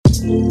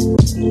All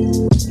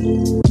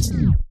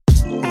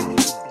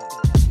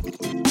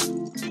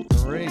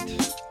right,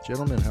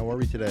 gentlemen, how are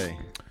we today?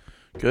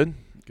 Good.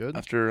 Good.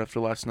 After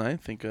last night, I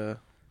think You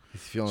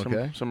feeling some,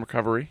 okay? some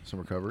recovery. Some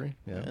recovery.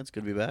 Yeah, Yeah. it's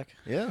good to be back.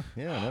 Yeah.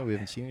 No, we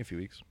haven't seen you in a few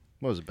weeks.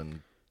 What has it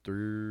been?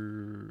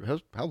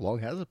 How long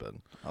has it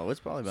been? Oh, it's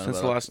probably been Since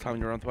the about last time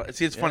you were on the podcast.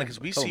 See, it's funny because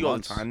we couple see you all the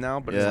months. time now,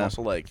 but it's Yeah.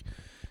 also like,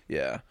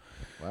 yeah.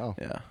 Wow.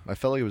 Yeah. I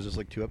felt like it was just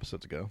like 2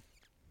 episodes ago.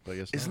 But I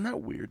guess Isn't not. that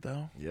weird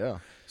though? Yeah.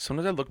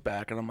 Sometimes I look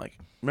back and I'm like,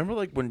 remember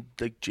like when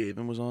like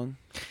Javen was on?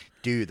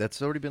 Dude,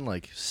 that's already been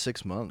like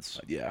 6 months.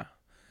 Yeah.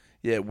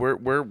 Yeah, we're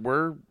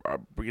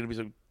gonna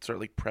be start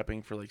like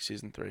prepping for like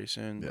season 3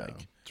 soon. Yeah.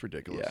 Like, It's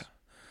ridiculous. yeah.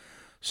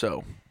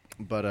 So.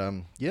 But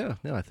yeah,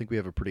 no, I think we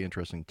have a pretty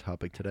interesting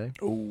topic today.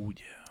 Oh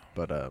yeah.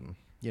 But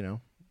you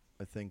know,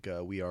 I think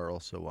we are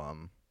also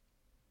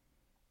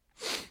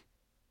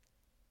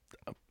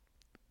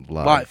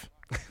Live.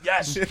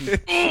 Yes.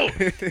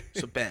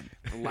 So Ben,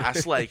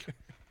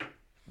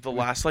 the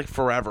last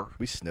forever.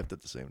 We sniffed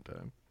at the same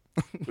time.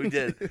 We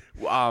did.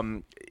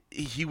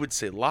 He would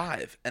say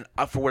live, and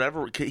for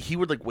whatever he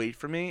would like wait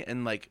for me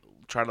and like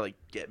try to like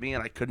get me,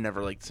 and I could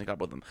never like sync up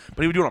with him.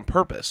 But he would do it on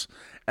purpose,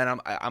 and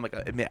I'm like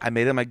I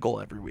made it my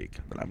goal every week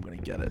that I'm gonna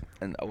get it.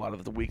 And a lot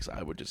of the weeks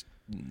I would just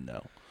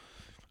no,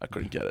 I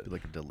couldn't get it.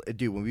 Like a delay.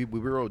 Dude, when we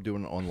were all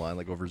doing it online,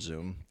 like over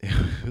Zoom,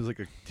 it was like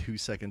a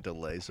 2-second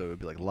delay, so it would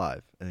be like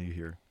live, and then you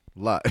hear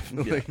live.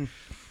 Like,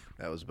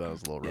 that was a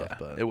little rough, Yeah,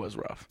 but it was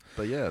rough.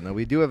 But yeah, no,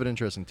 we do have an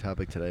interesting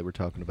topic today. We're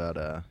talking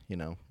about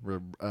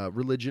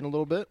religion a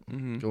little bit,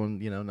 going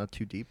not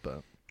too deep,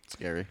 but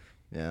scary.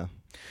 yeah,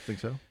 think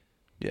so.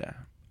 Yeah.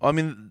 I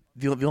mean,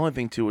 the only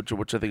thing too,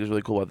 which I think is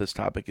really cool about this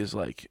topic is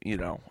like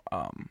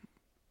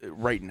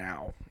right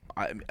now,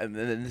 and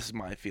this is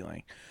my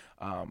feeling,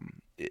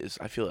 is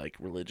I feel like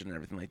religion and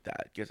everything like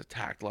that gets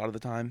attacked a lot of the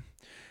time.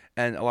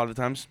 And a lot of the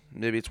times,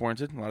 maybe it's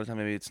warranted. A lot of the time,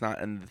 maybe it's not.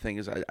 And the thing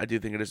is, I do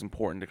think it is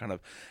important to kind of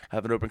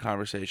have an open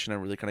conversation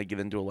and really kind of get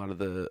into a lot of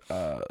the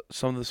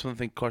some of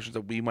the questions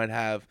that we might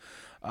have.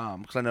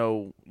 Because I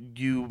know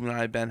you and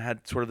I, Ben,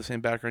 had sort of the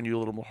same background. You a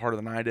little more harder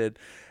than I did,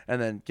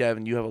 and then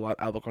Gavin, you have a lot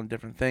of outlook on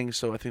different things.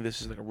 So I think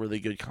this is like a really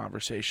good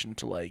conversation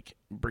to like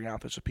bring out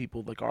there so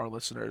people like our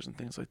listeners and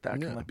things like that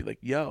can like be like,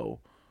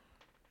 "Yo,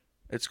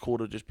 it's cool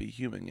to just be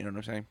human." You know what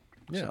I'm saying?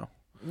 Yeah. So.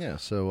 Yeah,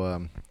 so I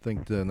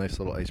think the nice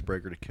little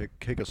icebreaker to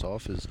kick us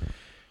off is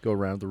go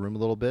around the room a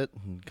little bit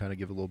and kind of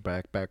give a little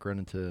background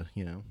into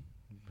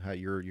how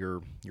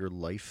your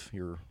life,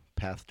 your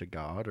path to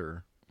God,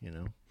 or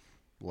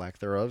lack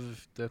thereof,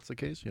 if that's the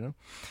case.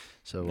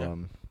 So Yeah.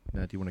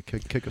 Matt, do you want to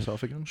kick us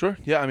off again? Sure.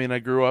 Yeah. I mean, I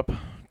grew up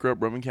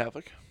Roman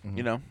Catholic.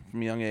 Mhm.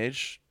 From a young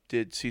age.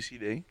 Did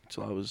CCD,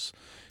 so I was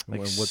like.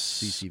 What's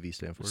CCV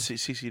stand for?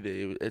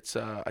 CCD. It's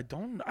I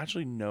don't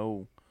actually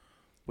know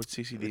what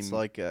CCD. It's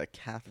like a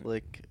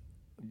Catholic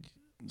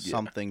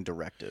something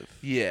directive.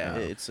 Yeah.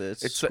 It's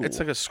It's school. it's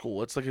like a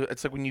school. It's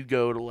like when you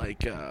go to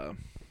like.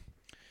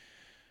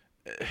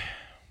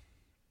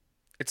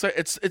 It's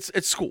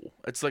school.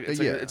 It's like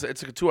Yeah. it's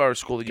like a 2-hour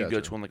school that you go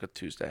Gotcha. to on like a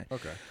Tuesday.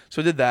 Okay.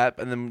 So I did that,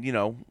 and then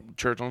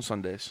church on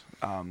Sundays,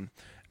 and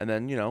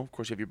then of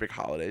course you have your big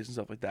holidays and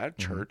stuff like that.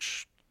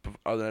 Church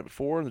the night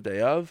before and the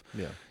day of.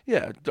 Yeah.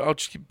 Yeah, I'll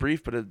just keep it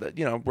brief, but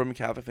Roman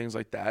Catholic things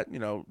like that.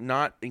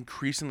 Not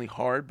increasingly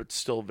hard, but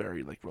still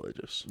very like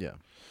religious. Yeah.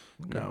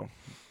 No,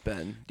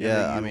 Ben.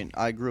 Yeah, I mean,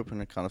 I grew up in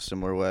a kind of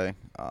similar way.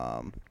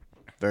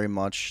 Very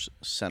much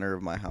center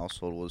of my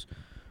household was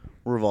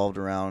revolved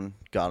around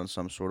God in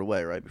some sort of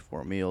way. Right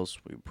before meals,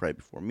 we would pray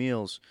before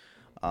meals,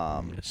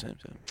 Same.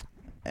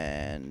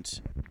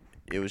 and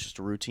it was just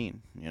a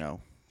routine.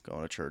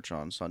 Going to church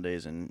on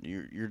Sundays, and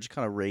you're just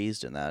kind of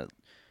raised in that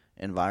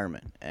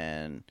environment,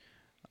 and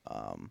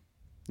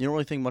you don't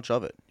really think much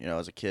of it,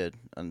 as a kid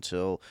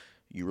until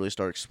you really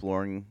start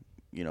exploring,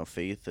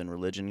 faith and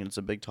religion. It's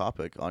a big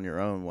topic on your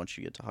own once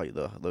you get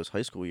to those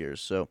high school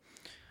years. So,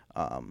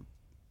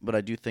 but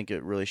I do think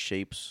it really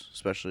shapes,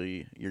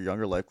 especially your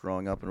younger life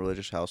growing up in a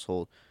religious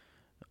household,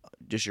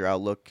 just your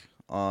outlook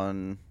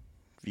on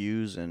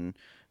views and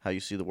how you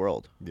see the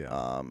world.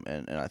 Yeah.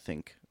 And I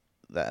think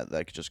that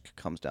just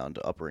comes down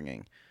to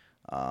upbringing.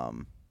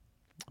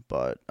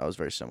 But I was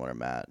very similar to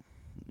Matt,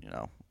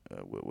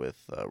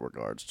 with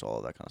regards to all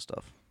of that kind of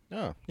stuff.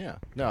 Oh, yeah.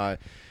 No,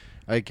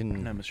 I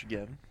can. No, Mr.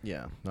 Gavin.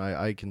 Yeah,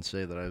 I can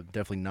say that I'm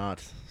definitely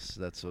not.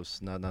 That's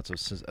not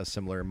so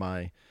similar in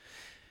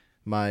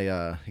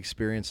my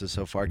experiences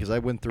so far, because I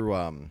went through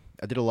I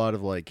did a lot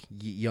of like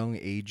young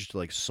aged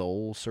like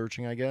soul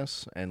searching, I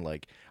guess, and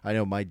like I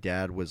know my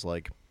dad was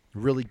like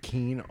really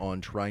keen on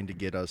trying to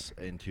get us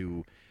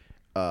into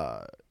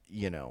a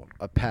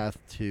path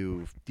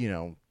to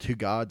to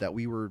God that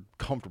we were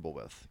comfortable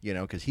with,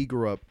 because he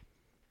grew up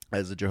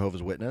as a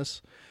Jehovah's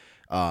Witness,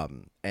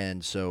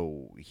 and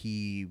so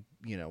he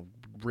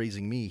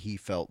raising me, he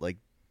felt like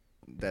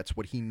that's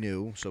what he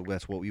knew, so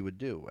that's what we would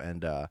do.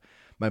 And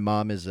my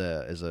mom is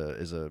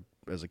a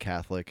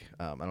Catholic.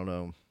 I don't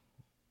know.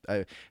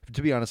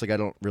 To be honest, like I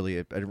didn't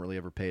really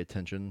ever pay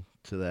attention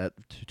to that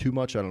too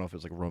much. I don't know if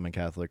it's like Roman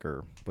Catholic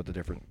or what the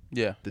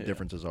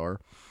differences are.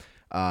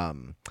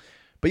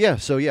 But yeah,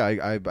 so yeah,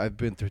 I've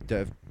been through.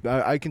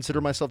 I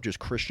consider myself just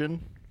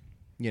Christian.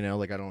 You know,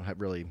 like I don't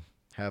really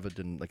have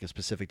like a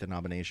specific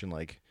denomination,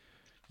 like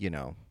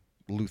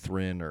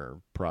Lutheran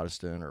or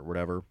Protestant or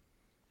whatever.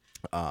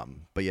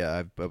 But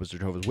yeah, I was a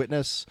Jehovah's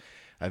Witness.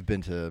 I've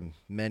been to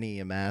many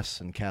a mass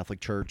and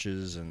Catholic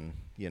churches, and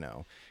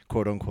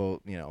quote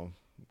unquote,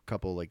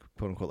 couple like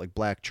quote unquote like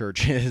black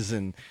churches,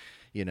 and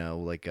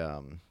like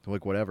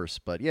whatever.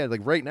 But yeah,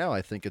 like right now,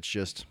 I think it's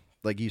just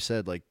like you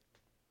said, like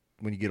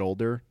when you get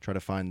older, try to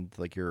find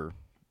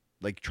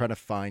try to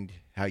find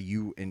how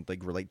you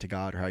relate to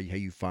God, or how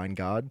you find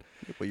God.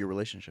 What your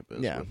relationship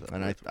is. Yeah, with,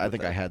 and with, I with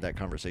think that. I had that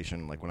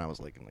conversation like when I was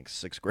like in like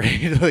sixth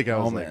grade. Like I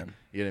was like, man.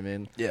 you know what I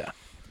mean? Yeah.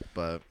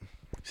 But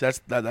So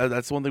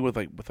that's one thing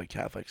with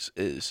Catholics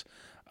is,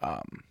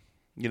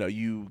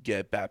 you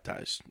get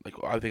baptized. Like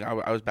I think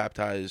I was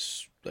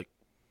baptized like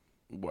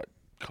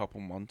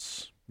couple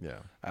months yeah.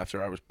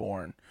 after I was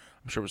born.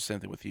 I'm sure it was the same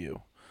thing with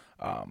you,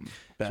 Ben.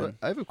 So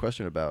I have a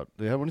question about.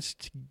 I want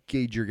to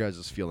gauge your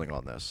guys' feeling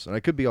on this, and I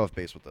could be off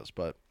base with this,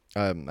 but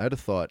I had a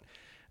thought.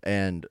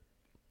 And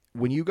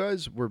when you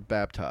guys were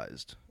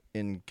baptized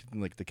in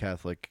like the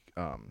Catholic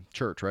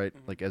church, right?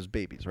 Like as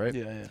babies, right?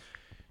 Yeah.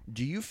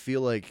 Do you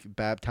feel like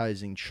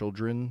baptizing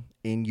children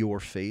in your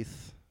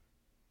faith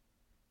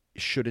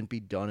shouldn't be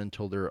done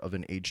until they're of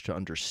an age to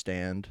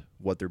understand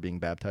what they're being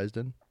baptized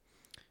in?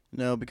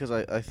 No, because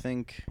I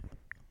think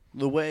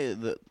the way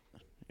that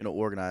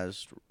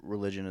organized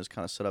religion is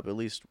kind of set up, at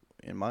least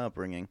in my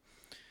upbringing,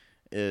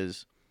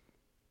 is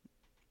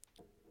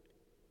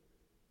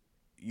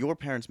your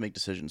parents make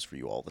decisions for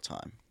you all the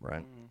time,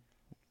 Right.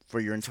 for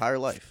your entire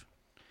life.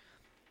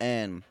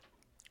 And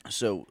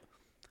so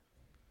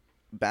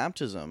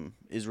baptism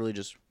is really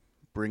just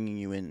bringing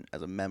you in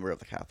as a member of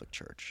the Catholic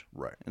Church.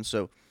 Right. And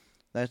so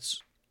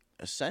that's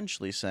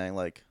essentially saying,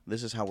 like,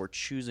 this is how we're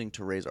choosing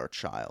to raise our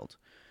child.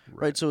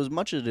 Right. So as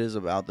much as it is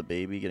about the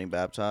baby getting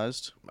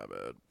baptized, My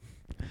bad.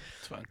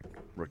 It's fine.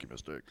 Rookie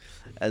mistake.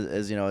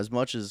 as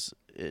much as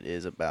it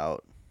is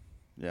about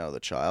the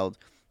child,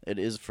 it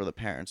is for the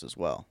parents as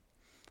well.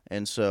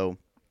 And so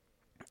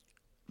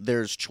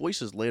there's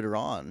choices later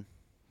on,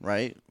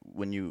 right?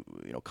 When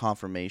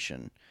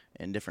confirmation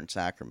and different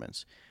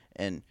sacraments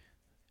and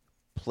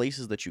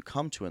places that you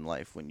come to in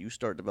life, when you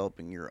start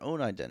developing your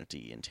own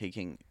identity and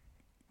taking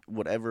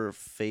whatever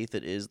faith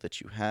it is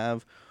that you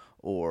have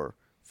or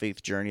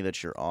faith journey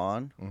that you're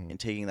on, and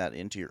taking that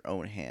into your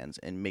own hands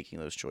and making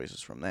those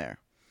choices from there.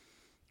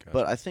 Gotcha.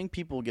 But I think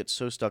people get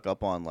so stuck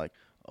up on like,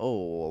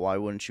 oh, why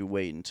wouldn't you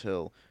wait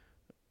until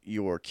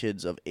your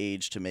kid's of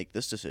age to make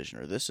this decision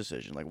or this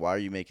decision? Like, why are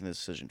you making this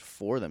decision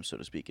for them, so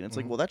to speak? And it's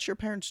like, well, that's your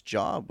parents'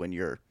 job when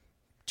you're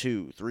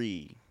 2,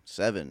 3,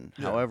 7,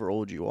 Yeah. however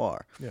old you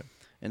are. Yeah.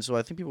 And so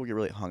I think people get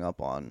really hung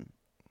up on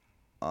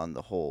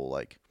the whole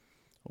like,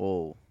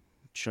 well,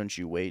 shouldn't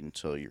you wait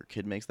until your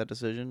kid makes that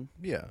decision?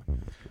 Yeah.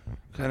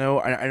 I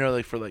know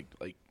like for like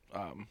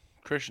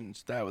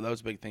Christians that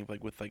was a big thing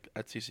like with like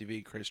at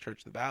CCV Christ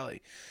Church of the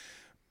Valley.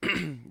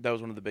 That was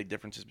one of the big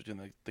differences between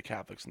like the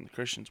Catholics and the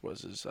Christians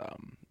is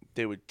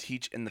they would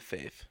teach in the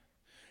faith.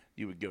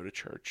 You would go to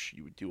church,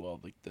 you would do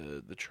all like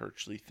the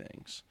churchly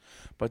things,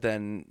 but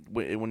then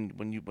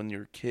when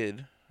your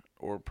kid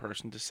or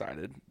person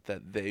decided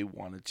that they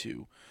wanted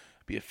to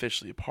be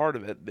officially a part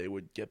of it, they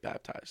would get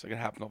baptized. Like it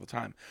happened all the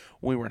time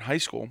when we were in high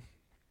school.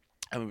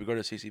 And when we go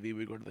to CCV,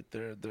 we go to like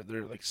their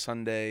like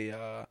Sunday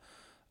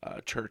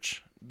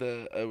church.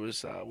 It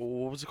was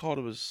what was it called?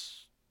 It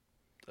was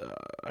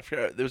I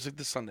forget. There was like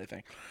this Sunday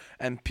thing,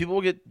 and people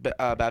would get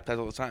baptized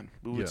all the time.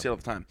 We would see it all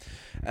the time,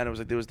 and it was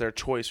like it was their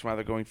choice from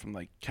either going from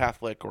like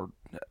Catholic or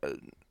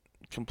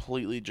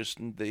completely just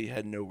they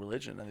had no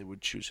religion and they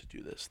would choose to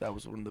do this. That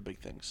was one of the big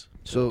things.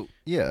 So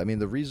yeah, I mean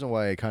the reason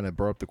why I kind of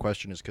brought up the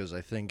question is because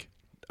I think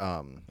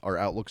our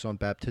outlooks on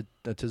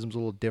baptism's a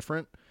little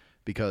different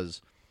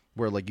because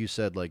where like you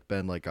said like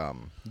Ben like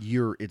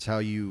it's how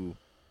you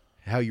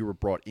were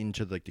brought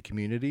into like the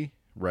community,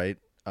 right?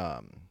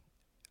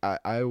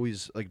 I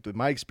always like in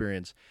my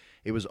experience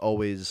it was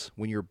always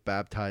when you're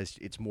baptized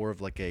it's more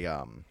of like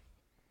a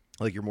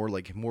like you're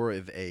more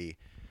of a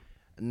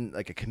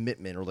like a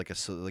commitment or like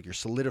you're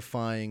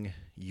solidifying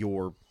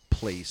your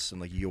place and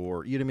like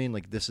your you know what I mean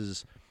like this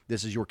is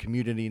your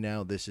community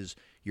now,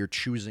 you're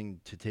choosing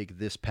to take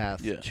this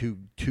path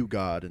to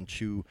God and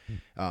to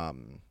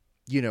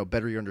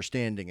better your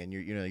understanding and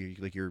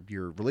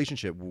your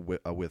relationship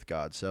with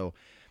God. So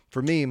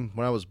for me,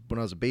 when I was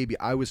a baby,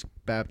 I was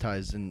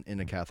baptized in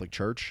a Catholic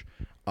church,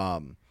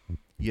 and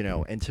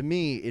to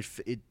me,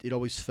 it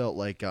always felt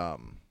like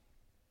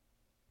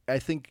I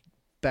think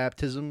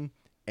baptism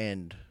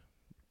and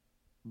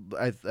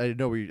I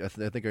know I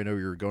think I know where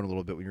you're going a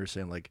little bit when you were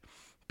saying like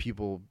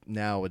people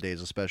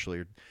nowadays,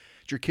 especially,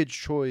 it's your kid's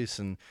choice,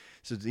 and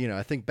so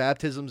I think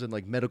baptisms and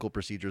like medical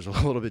procedures are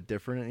a little bit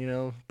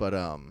different, but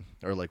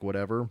or like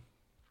whatever.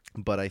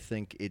 But I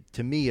think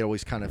to me it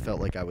always kind of felt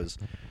like I was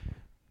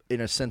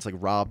in a sense like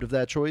robbed of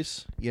that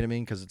choice. You know what I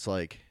mean? Because it's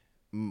like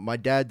my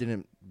dad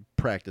didn't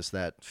practice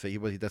that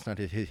faith. That's not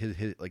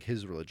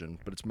his religion,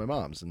 but it's my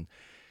mom's, and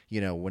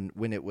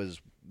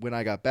when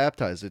I got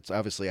baptized, it's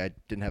obviously I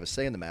didn't have a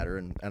say in the matter,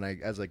 and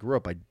as I grew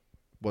up, I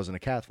wasn't a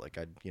Catholic.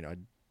 I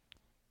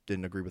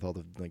didn't agree with all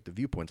the the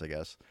viewpoints, I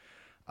guess.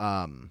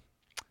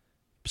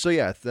 So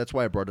yeah, that's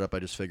why I brought it up. I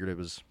just figured it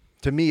was,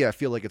 to me, I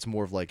feel like it's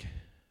more of like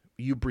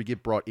you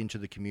get brought into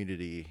the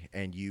community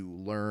and you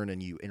learn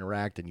and you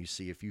interact and you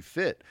see if you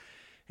fit,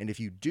 and if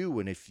you do,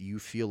 and if you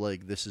feel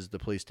like this is the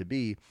place to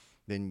be,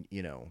 then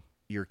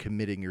you're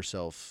committing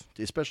yourself,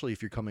 especially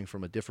if you're coming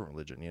from a different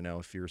religion.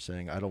 If you're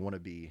saying I don't want to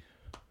be,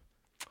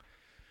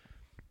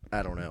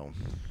 I don't know.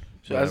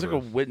 So as like a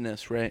whatever.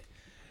 witness, right?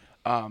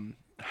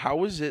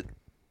 How is it?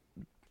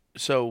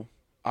 So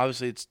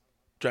obviously it's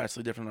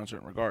drastically different in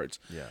certain regards.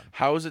 Yeah.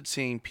 How is it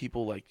seeing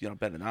people like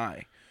Ben and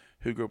I,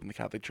 who grew up in the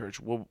Catholic Church?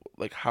 Well,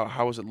 like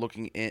how is it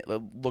looking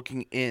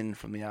in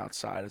from the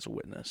outside as a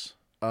witness?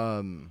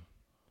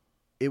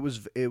 It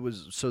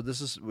was so this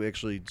is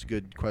actually, it's a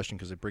good question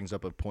because it brings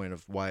up a point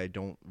of why I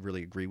don't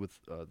really agree with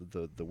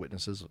the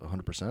witnesses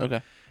 100%.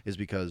 Okay. Is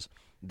because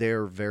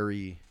they're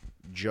very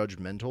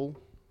judgmental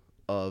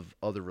of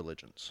other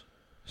religions.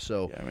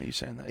 So Yeah, I remember you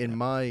saying that.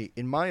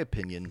 in my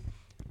opinion,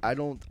 I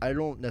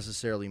don't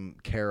necessarily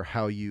care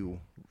how you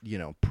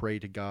pray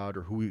to God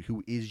or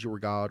who is your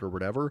God or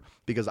whatever,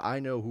 because I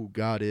know who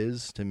God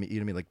is to me. You know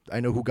what I mean? Like, I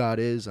know who God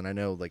is, and I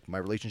know like my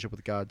relationship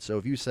with God. So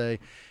if you say,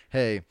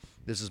 "Hey,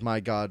 this is my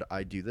God,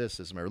 I do this.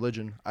 This is my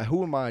religion,"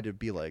 who am I to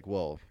be like,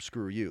 "Well,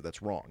 screw you.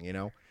 That's wrong."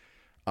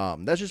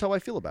 That's just how I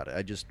feel about it.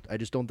 I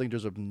just don't think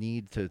there's a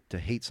need to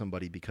hate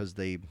somebody because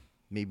they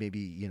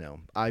maybe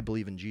I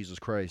believe in Jesus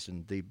Christ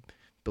and they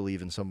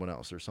believe in someone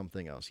else or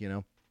something else.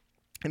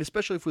 And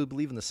especially if we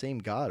believe in the same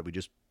God, we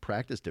just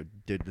practiced it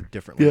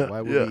differently. Yeah,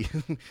 Why would yeah.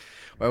 we?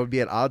 Why would we be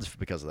at odds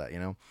because of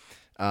that?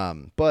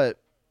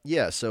 But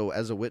yeah. So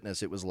as a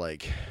witness, it was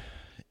like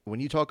when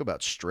you talk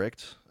about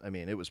strict. I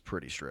mean, it was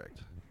pretty strict.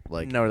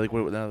 Like No, like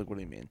what do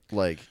you mean?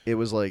 it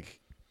was like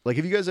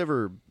have you guys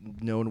ever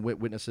known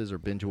witnesses or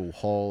been to a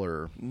hall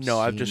or? No,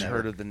 I've seen just that?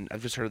 heard of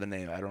the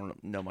name. I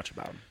don't know much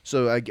about him.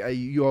 So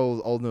you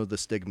all know the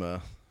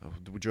stigma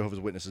of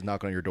Jehovah's Witnesses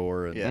knock on your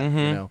door, and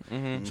Yeah.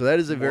 So that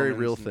is a very Mormons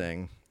real and-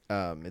 thing.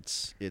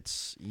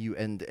 It's you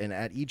and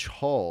at each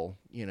hall,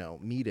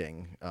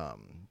 meeting,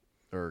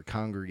 or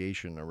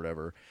congregation or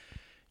whatever,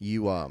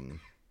 you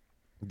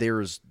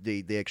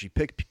they actually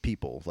pick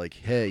people like,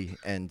 hey,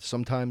 and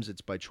sometimes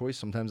it's by choice,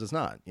 sometimes it's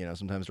not.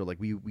 Sometimes they're like,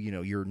 we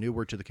you're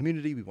newer to the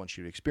community, we want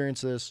you to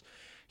experience this.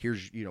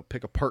 Here's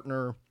pick a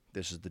partner.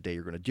 This is the day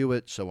you're going to do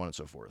it, so on and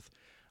so forth.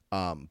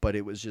 But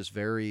it was just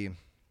very,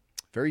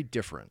 very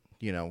different.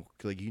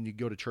 Like you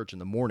go to church in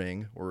the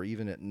morning or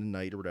even at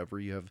night or whatever.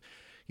 You have,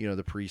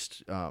 the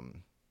priest,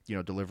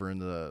 delivering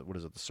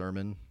the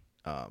sermon,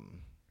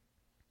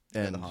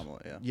 and the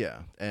homily, yeah. yeah,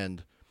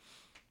 and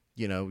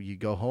you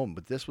go home.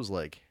 But this was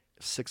like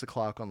 6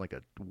 o'clock on like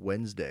a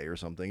Wednesday or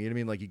something. You know what I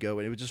mean? Like you go,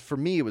 and it was just, for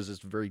me, it was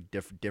just very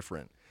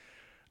different.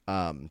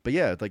 But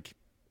yeah, like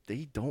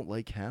they don't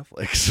like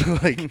Catholics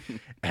like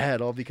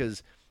at all,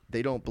 because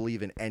they don't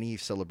believe in any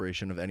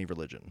celebration of any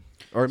religion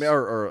or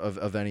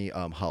of any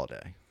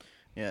holiday.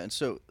 Yeah, and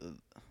so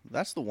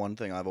that's the one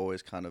thing I've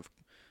always kind of,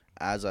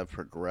 as I've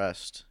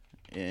progressed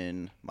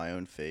in my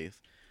own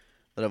faith,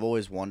 that I've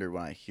always wondered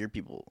when I hear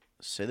people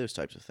say those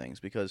types of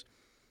things, because,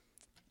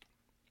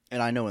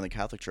 and I know in the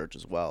Catholic Church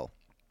as well,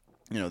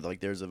 like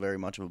there's a very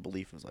much of a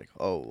belief of like,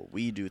 oh,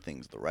 we do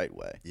things the right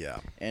way. Yeah.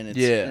 And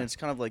Yeah. it's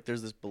kind of like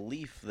there's this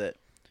belief that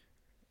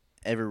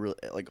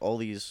like all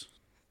these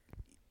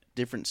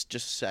different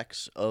just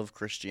sects of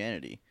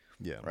Christianity,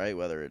 Yeah. right?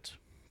 Whether it's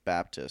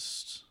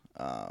Baptists,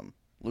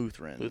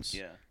 Lutherans,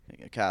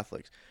 Yeah.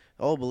 Catholics,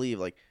 all believe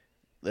like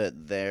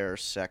that their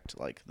sect,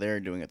 like they're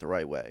doing it the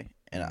right way.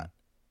 And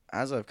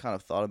as I've kind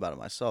of thought about it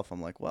myself,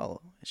 I'm like,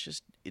 well,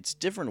 it's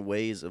different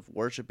ways of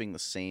worshiping the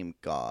same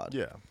God,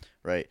 Yeah.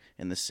 right?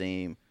 And the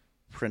same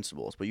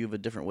principles, but you have a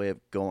different way of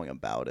going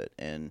about it,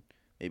 and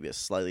maybe a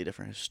slightly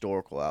different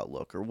historical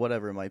outlook or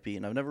whatever it might be.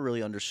 And I've never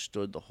really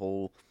understood the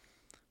whole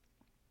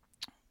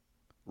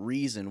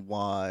reason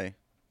why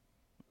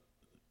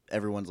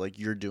everyone's like,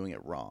 you're doing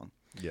it wrong.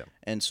 Yeah.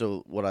 And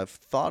so what I've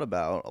thought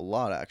about a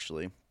lot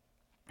actually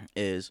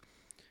is,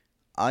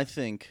 I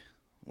think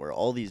where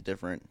all these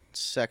different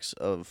sects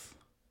of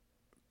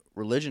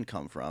religion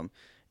come from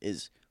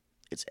is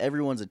it's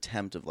everyone's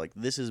attempt of like,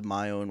 this is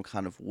my own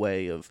kind of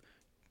way of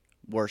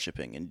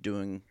worshiping and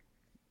doing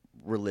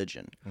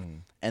religion.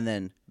 And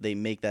then they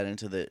make that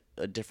into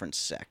a different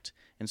sect.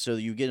 And so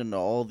you get into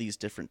all these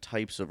different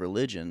types of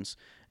religions,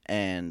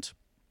 and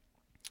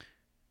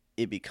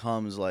it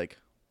becomes like,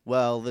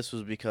 well, this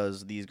was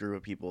because these group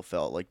of people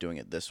felt like doing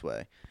it this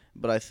way.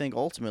 But I think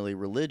ultimately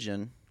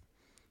religion,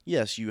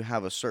 yes, you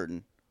have a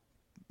certain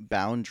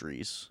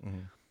boundaries,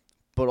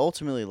 but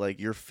ultimately like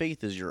your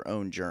faith is your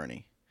own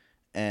journey.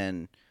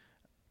 And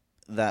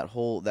that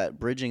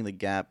bridging the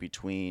gap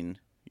between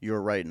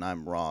you're right and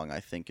I'm wrong, I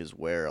think is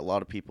where a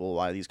lot of people,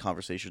 why these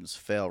conversations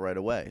fail right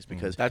away, is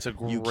because That's a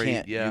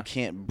great, you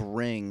can't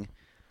bring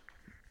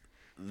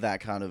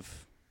that kind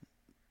of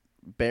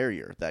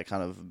barrier,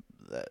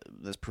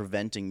 that's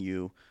preventing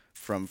you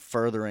from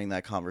furthering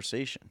that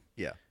conversation.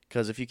 Yeah.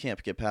 Because if you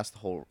can't get past the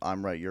whole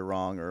 "I'm right, you're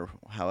wrong" or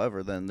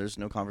however, then there's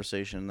no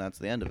conversation. That's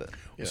the end of it.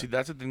 Yeah. See,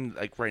 that's the thing.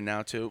 Like right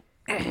now, too,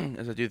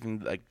 is I do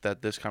think like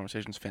that this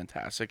conversation is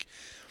fantastic.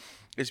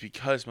 Is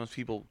because most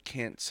people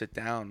can't sit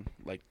down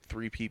like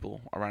 3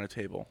 people around a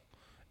table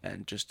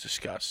and just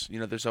discuss.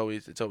 It's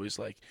always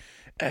like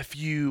F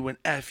you and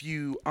F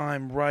you,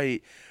 I'm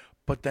right.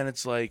 But then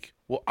it's like,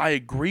 well, I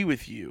agree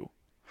with you.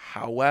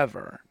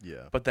 However,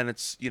 Yeah. but then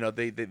it's,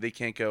 they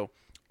can't go,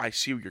 I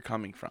see where you're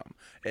coming from.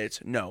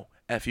 It's no,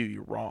 F you,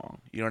 you're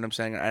wrong. You know what I'm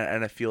saying?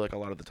 And I feel like a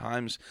lot of the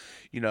times,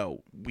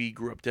 we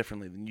grew up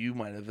differently than you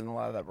might have in a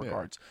lot of that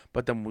regards.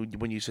 But then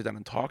when you sit down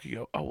and talk, you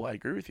go, oh, well, I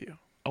agree with you.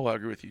 Oh, I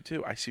agree with you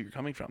too. I see where you're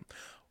coming from.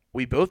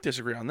 We both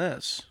disagree on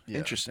this. Yeah.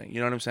 Interesting.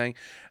 You know what I'm saying?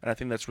 And I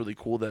think that's really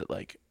cool that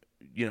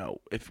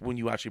if when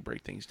you actually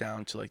break things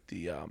down to the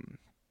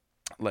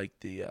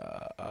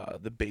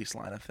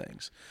baseline of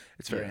things,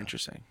 it's very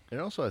interesting.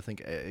 And also, I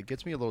think it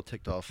gets me a little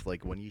ticked off,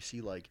 like when you see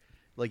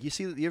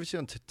you ever see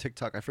on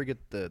TikTok? I forget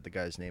the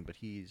guy's name, but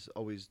he's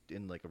always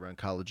in like around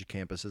college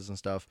campuses and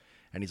stuff,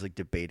 and he's like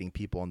debating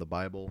people on the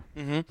Bible.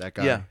 Mm-hmm. That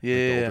guy,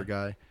 the older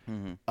guy.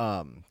 Mm-hmm.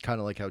 Kind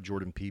of like how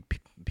Jordan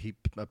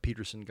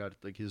Peterson got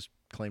like his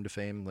claim to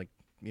fame, like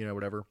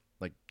whatever,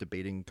 like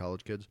debating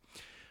college kids.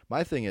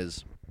 My thing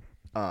is,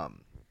 I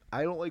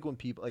don't like when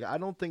people I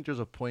don't think there's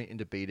a point in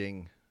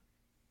debating,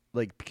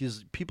 like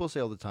because people say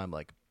all the time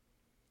like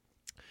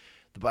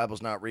the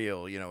Bible's not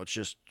real, it's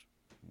just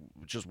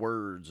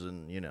words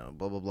and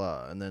blah blah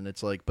blah, and then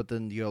it's like, but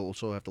then you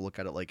also have to look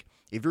at it like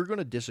if you're going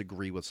to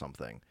disagree with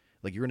something,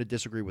 like you're going to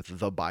disagree with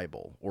the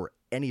Bible or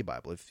any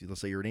Bible, if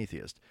let's say you're an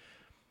atheist,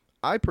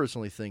 I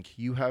personally think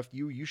you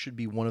should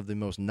be one of the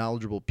most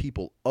knowledgeable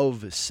people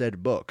of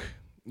said book.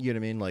 You know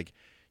what I mean? Like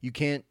you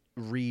can't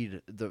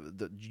read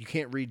you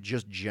can't read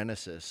just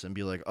Genesis and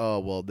be like, oh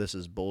well, this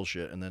is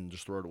bullshit, and then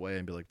just throw it away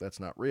and be like,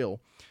 that's not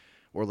real.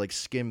 Or like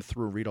skim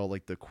through and read all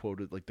like the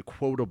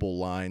quotable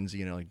lines,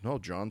 like no,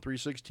 John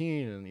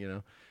 3:16,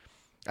 and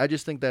I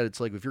just think that it's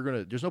like if you're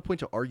gonna, there's no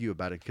point to argue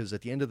about it, because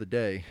at the end of the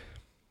day,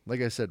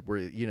 like I said,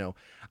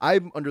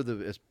 I'm under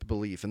the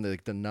belief and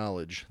the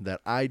knowledge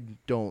that I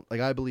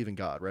believe in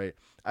God, right?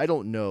 I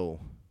don't know,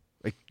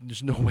 like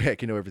there's no way I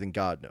can know everything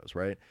God knows,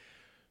 right?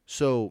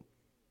 So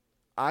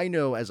I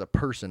know as a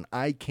person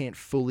I can't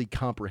fully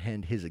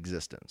comprehend His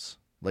existence,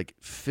 like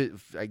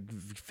I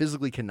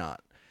physically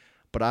cannot.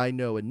 But I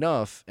know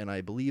enough, and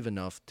I believe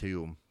enough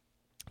to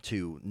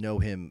know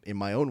Him in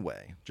my own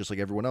way, just like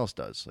everyone else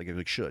does, like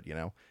it should,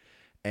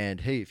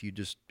 And hey, if you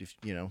decide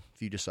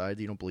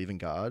that you don't believe in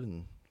God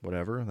and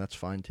whatever, that's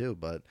fine too.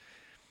 But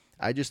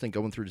I just think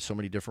going through so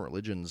many different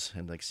religions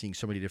and like seeing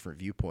so many different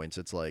viewpoints,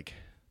 it's like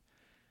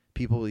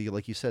people,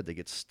 like you said, they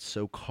get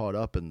so caught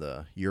up in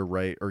the you're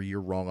right or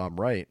you're wrong,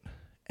 I'm right,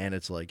 and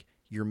it's like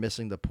you're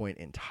missing the point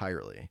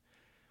entirely.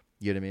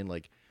 You know what I mean?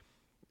 Like.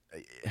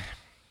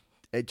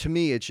 To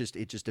me, it just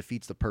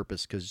defeats the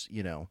purpose, because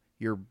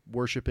you're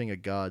worshiping a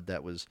God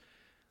that was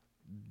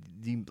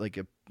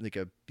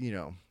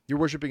you're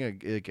worshiping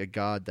a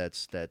God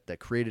that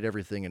created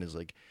everything and is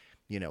like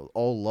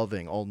all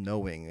loving, all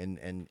knowing,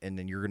 and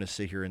then you're gonna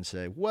sit here and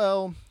say,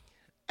 well,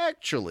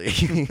 actually,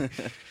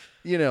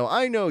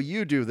 I know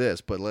you do this,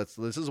 but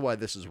this is why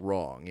this is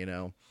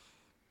wrong,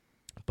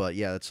 But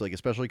yeah, it's like,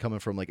 especially coming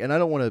from like, and I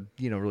don't want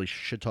to, really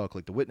shit talk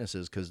like the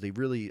witnesses, because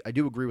I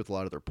do agree with a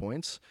lot of their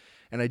points,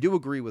 and I do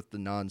agree with the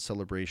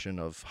non-celebration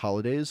of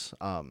holidays,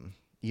 and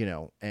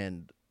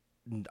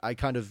I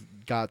kind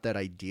of got that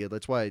idea.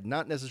 That's why,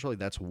 not necessarily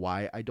that's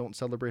why I don't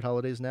celebrate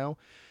holidays now,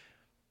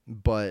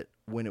 but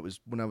when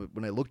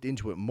I looked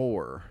into it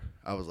more,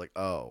 I was like,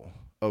 oh,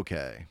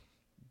 okay.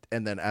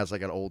 And then as I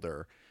got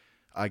older,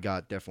 I'm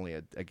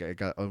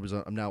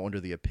now under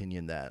the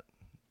opinion that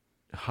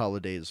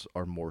holidays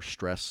are more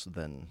stress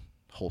than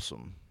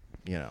wholesome,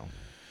 Yeah,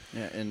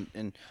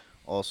 and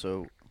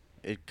also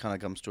it kind of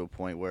comes to a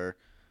point where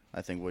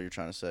I think what you're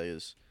trying to say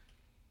is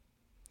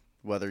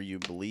whether you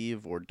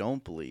believe or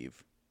don't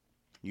believe,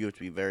 you have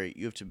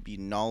to be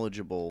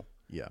knowledgeable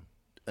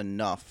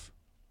enough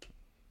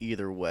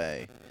either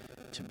way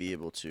to be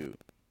able to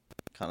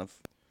kind of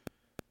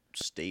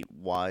state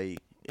why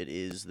it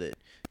is that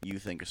you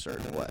think a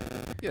certain way.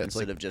 Yeah,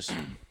 instead of just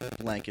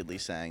blanketly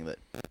saying that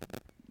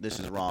this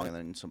is wrong, and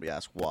then somebody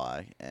asks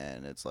why,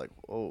 and it's like,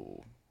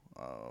 well.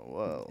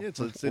 Yeah, it's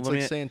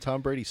like saying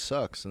Tom Brady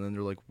sucks, and then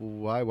they're like,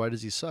 well, why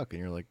does he suck? And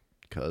you're like,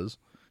 cuz.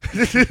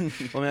 Let me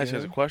ask you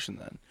guys a question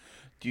then.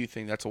 Do you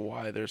think that's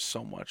why there's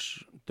so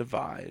much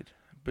divide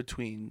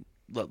between,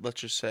 let's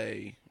just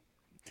say,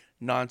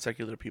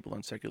 non-secular people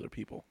and secular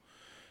people?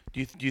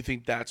 Do you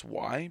think that's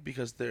why?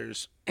 Because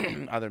there's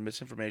either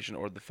misinformation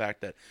or the fact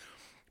that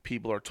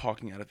people are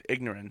talking out of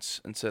ignorance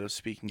instead of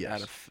speaking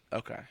out of...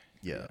 Okay.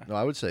 Yeah. No,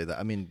 I would say that.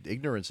 I mean,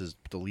 ignorance is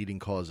the leading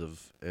cause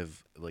of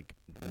like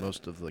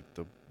most of like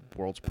the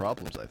world's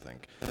problems. I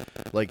think,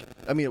 like,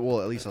 I mean,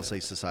 well, at least I'll say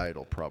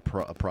societal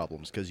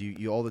problems, because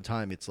you all the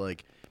time it's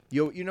like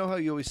you know how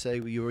you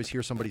always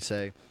hear somebody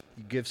say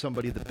you give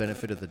somebody the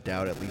benefit of the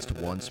doubt at least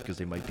once because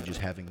they might be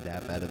just having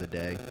that bad of a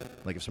day.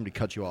 Like if somebody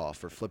cuts you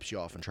off or flips you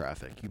off in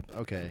traffic,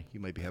 you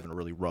might be having a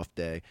really rough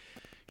day.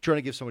 You're trying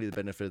to give somebody the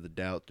benefit of the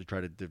doubt to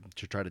try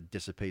to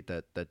dissipate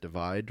that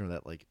divide or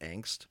that like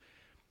angst.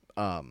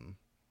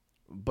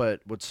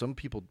 But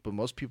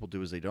most people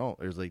do is they don't.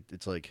 There's like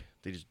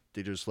they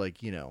just like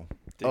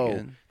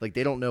like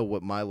they don't know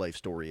what my life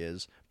story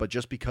is. But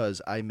just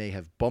because I may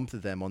have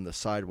bumped them on the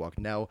sidewalk,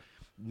 now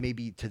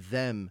maybe to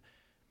them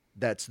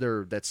that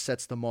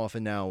sets them off,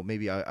 and now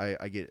maybe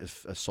I get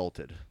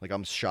assaulted, like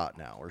I'm shot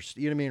now, or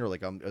you know what I mean, or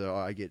like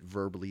I get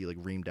verbally like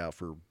reamed out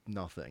for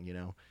nothing, you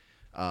know.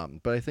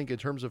 But I think in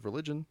terms of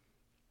religion,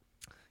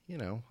 you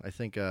know, I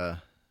think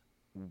a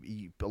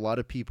lot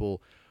of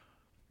people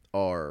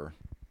are,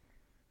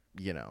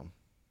 you know,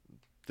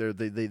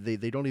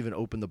 they don't even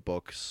open the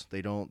books.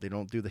 They don't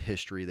do the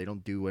history. They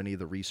don't do any of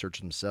the research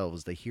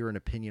themselves. They hear an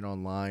opinion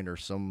online or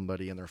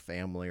somebody in their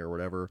family or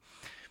whatever,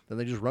 then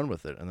they just run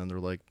with it, and then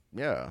they're like,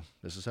 yeah,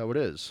 this is how it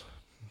is.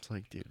 It's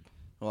like, dude.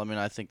 Well, I mean,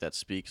 I think that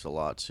speaks a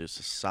lot to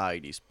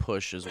society's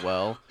push as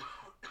well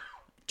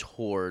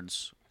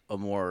towards a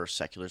more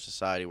secular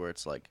society where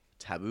it's like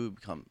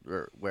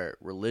where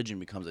religion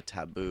becomes a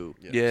taboo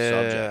subject.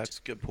 That's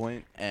a good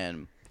point.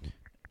 And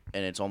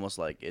it's almost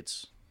like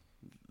it's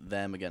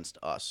them against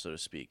us, so to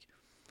speak.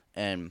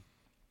 And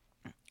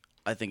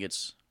I think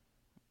it's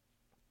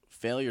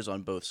failures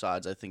on both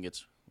sides. I think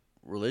it's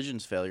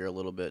religion's failure a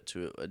little bit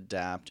to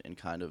adapt and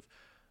kind of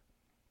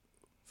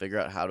figure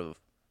out how to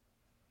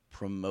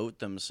promote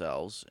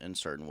themselves in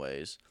certain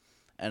ways,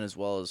 and as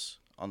well as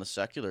on the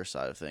secular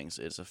side of things,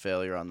 it's a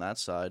failure on that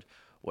side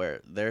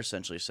where they're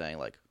essentially saying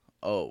like,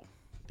 oh,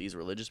 these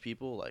religious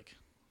people, like,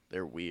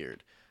 they're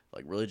weird.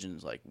 Like,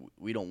 religion's like,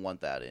 we don't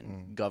want that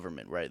in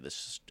government, right?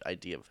 This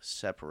idea of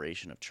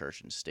separation of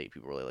church and state,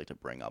 people really like to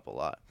bring up a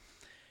lot.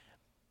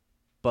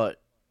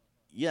 But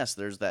yes,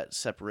 there's that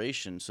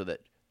separation so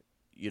that,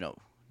 you know,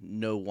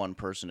 no one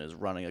person is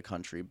running a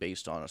country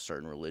based on a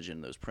certain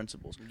religion, those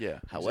principles. Yeah.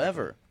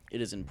 However,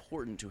 it is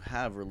important to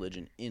have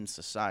religion in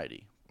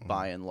society,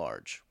 by and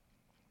large.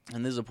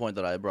 And this is a point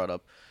that I brought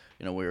up,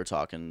 you know, we were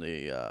talking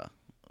the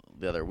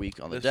other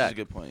week on the deck. This is a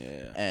good point,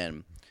 yeah.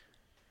 And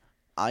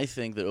I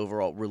think that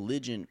overall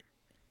religion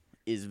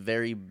is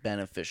very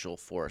beneficial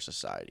for a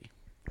society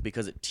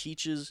because it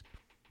teaches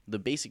the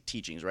basic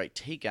teachings, right?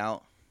 Take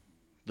out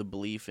the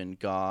belief in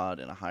God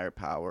and a higher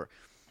power.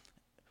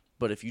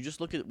 But if you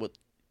just look at what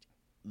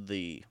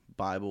the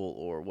Bible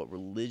or what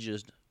religion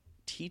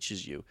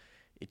teaches you,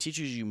 it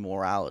teaches you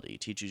morality,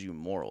 it teaches you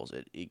morals.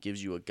 It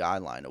gives you a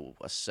guideline,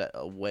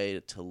 a way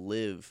to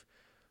live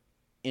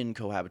in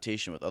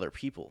cohabitation with other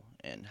people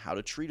and how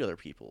to treat other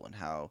people and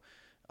how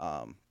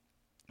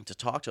to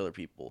talk to other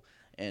people.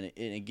 And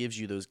it gives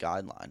you those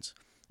guidelines.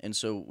 And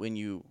so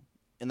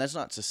and that's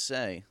not to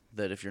say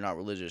that if you're not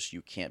religious,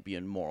 you can't be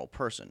a moral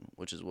person,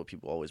 which is what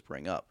people always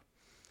bring up.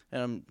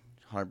 And I'm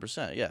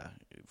 100%, yeah,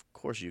 of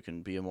course you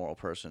can be a moral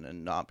person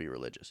and not be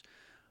religious.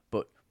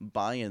 But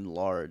by and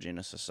large in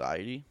a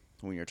society,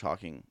 when you're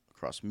talking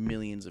across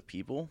millions of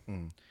people,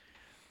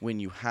 when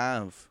you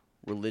have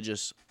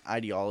religious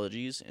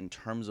ideologies in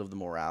terms of the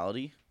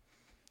morality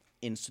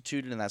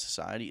instituted in that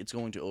society, it's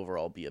going to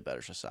overall be a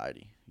better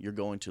society. You're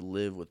going to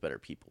live with better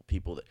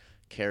people that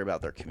care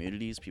about their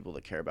communities, people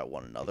that care about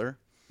one another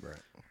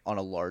on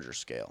a larger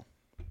scale,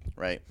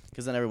 right?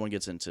 Because then everyone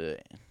gets into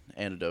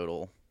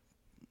anecdotal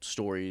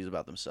stories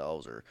about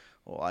themselves or,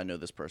 well, I know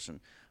this person.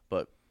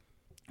 But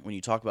when you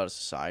talk about a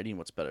society and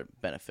what's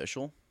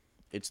beneficial,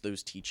 it's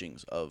those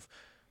teachings of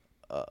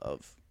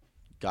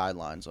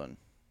guidelines on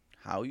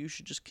how you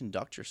should just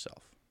conduct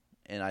yourself.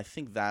 And I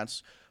think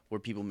that's where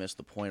people miss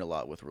the point a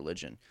lot with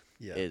religion,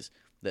 is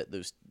that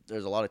there's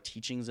a lot of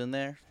teachings in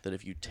there that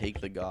if you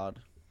take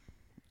God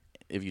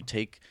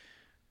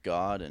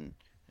and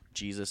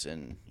Jesus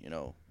and, you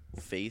know,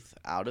 faith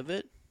out of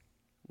it,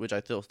 which I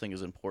still think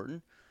is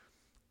important,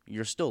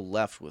 you're still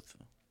left with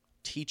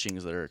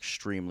teachings that are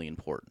extremely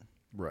important.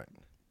 Right.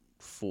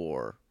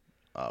 For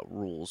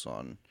rules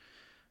on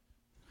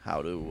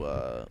how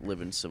to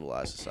live in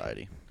civilized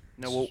society.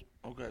 No,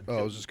 okay.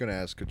 I was just going to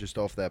ask, just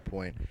off that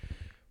point,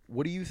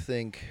 what do you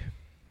think?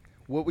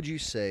 What would you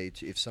say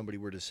if somebody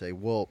were to say,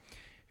 well,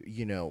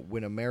 you know,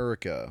 when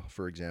America,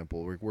 for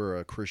example, we're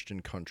a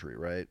Christian country,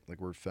 right?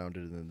 Like we're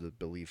founded in the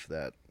belief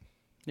that,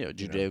 or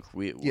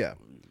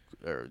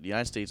the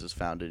United States is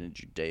founded in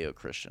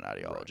Judeo-Christian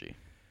ideology. Right.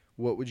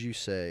 What would you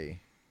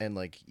say? And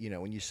like, you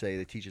know, when you say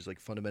it teaches like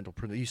fundamental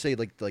principles, you say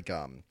like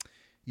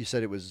you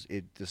said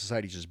the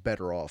society's just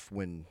better off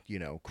when, you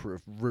know,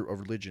 a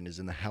religion is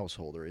in the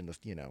household or in the,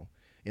 you know,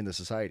 in the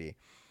society.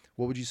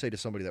 What would you say to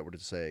somebody that were to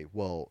say,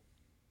 well,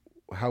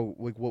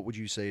 what would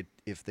you say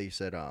if they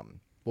said,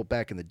 well,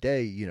 back in the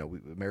day, you know,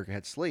 America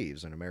had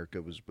slaves and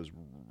America was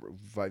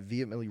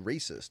vehemently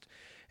racist,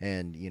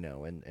 and, you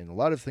know, and a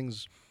lot of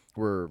things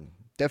were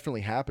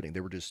definitely happening. They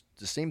were just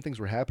the same things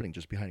were happening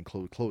just behind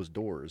closed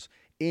doors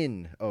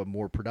in a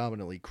more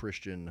predominantly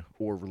Christian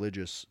or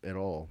religious at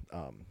all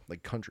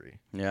like country.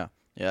 Yeah,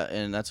 yeah,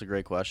 and that's a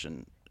great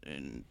question,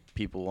 and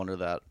people wonder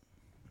that,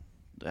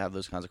 have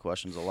those kinds of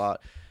questions a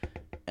lot,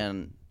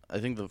 and I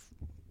think the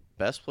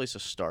best place to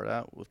start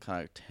out with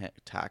kind of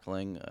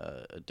tackling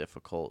a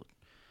difficult,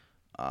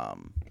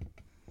 kind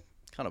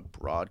of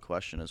broad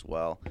question as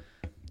well,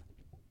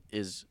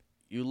 is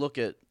you look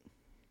at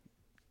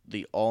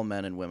the all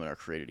men and women are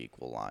created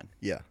equal line,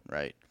 Yeah.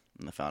 right,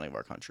 in the founding of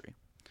our country.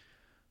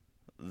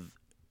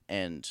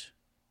 And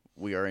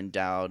we are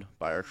endowed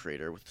by our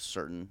Creator with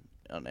certain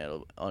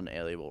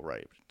unalienable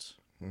rights.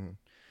 Mm-hmm.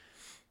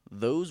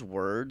 Those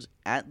words,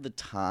 at the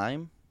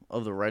time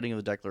of the writing of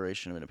the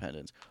Declaration of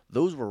Independence,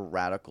 those were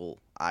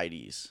radical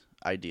ideas.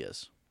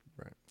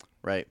 Right.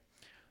 Right?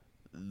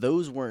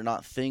 Those were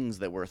not things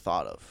that were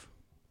thought of.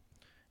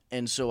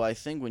 And so I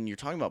think when you're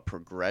talking about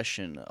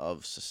progression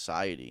of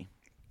society,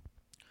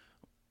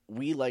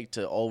 we like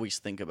to always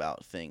think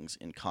about things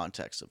in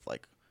context of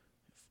like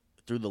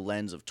through the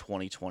lens of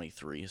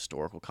 2023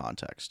 historical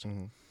context.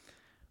 Mm-hmm.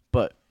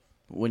 But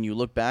when you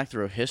look back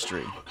through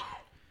history,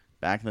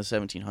 back in the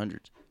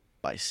 1700s,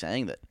 by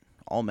saying that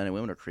all men and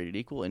women are created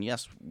equal, and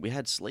yes, we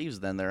had slaves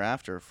then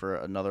thereafter for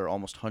another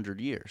almost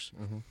 100 years.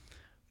 Mm-hmm.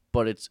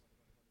 But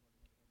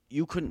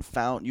we couldn't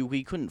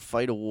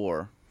fight a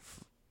war,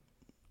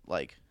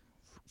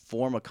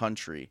 form a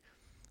country,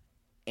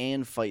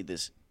 and fight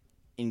this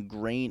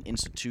ingrained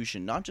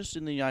institution, not just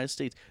in the United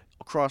States,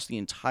 across the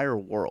entire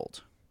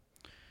world,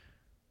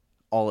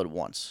 all at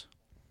once.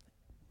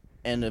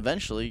 And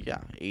eventually,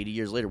 80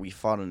 years later, we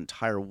fought an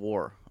entire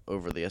war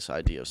over this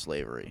idea of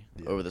slavery,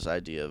 over this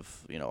idea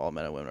of, all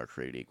men and women are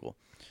created equal.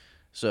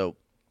 So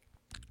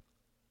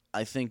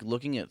I think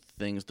looking at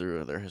things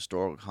through their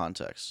historical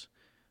context,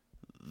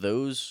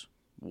 those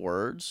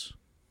words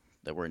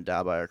that were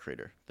endowed by our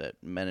Creator, that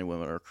men and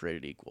women are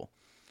created equal,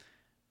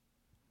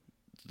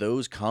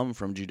 those come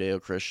from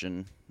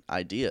Judeo-Christian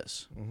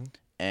ideas. Mm-hmm.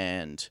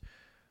 And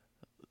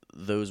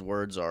those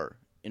words are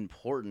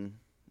important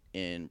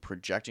in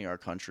projecting our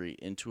country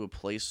into a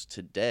place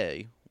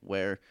today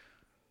where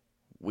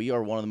we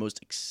are one of the most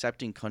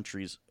accepting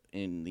countries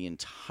in the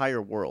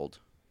entire world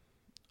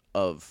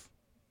of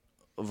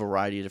a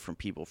variety of different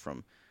people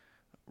from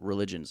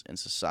religions and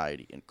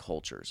society and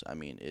cultures. I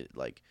mean,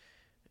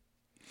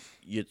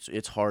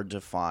 it's hard to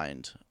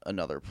find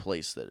another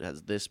place that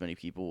has this many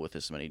people with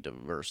this many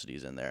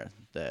diversities in there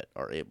that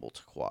are able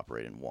to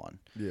cooperate in one.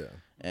 Yeah.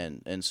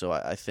 And so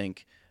I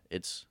think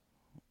it's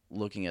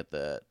looking at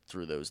that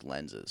through those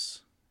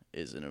lenses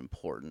is an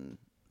important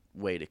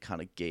way to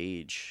kind of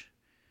gauge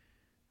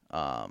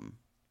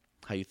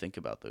how you think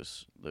about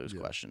those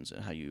questions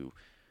and how you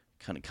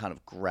kind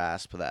of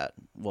grasp that.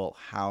 Well,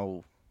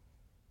 how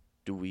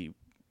do we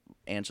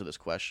answer this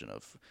question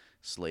of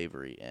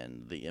slavery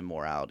and the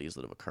immoralities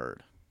that have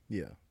occurred?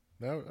 Yeah,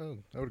 I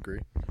would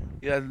agree.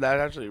 Yeah, that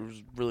actually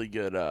was really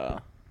good.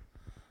 Like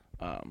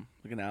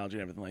analogy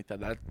and everything like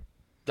that.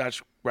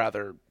 That's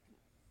rather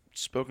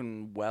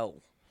spoken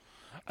well.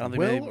 I don't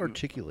think Well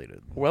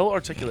articulated. Well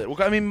articulated.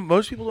 Well, I mean,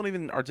 most people don't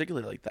even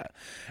articulate like that,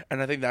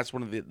 and I think that's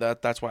one of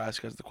that's why I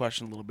asked you guys the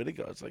question a little bit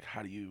ago. It's like,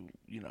 how do you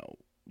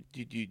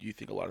do you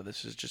think a lot of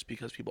this is just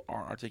because people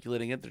aren't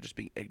articulating it? They're just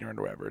being ignorant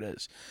or whatever it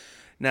is.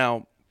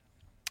 Now,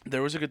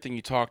 there was a good thing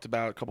you talked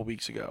about a couple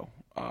weeks ago.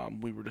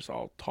 We were just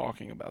all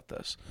talking about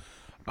this.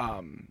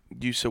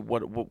 You said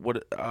what it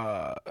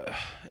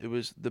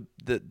was the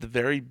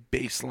very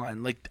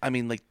baseline,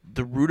 like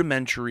the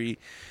rudimentary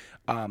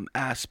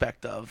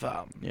aspect of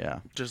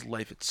just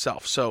life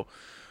itself. So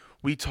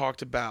we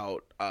talked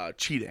about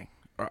cheating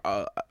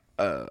or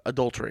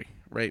adultery,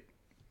 right?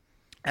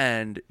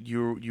 And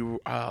you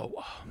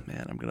oh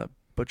man, I'm gonna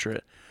butcher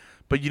it,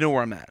 but you know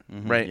where I'm at,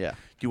 right? Yeah. Do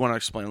you want to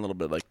explain a little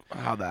bit like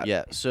how that?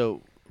 Yeah.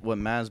 So what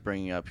Matt's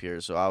bringing up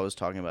here, so I was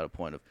talking about a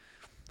point of,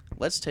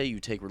 let's say you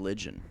take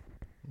religion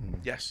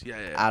Yes.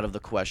 Yeah. out of the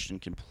question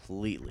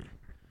completely.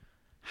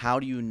 How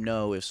do you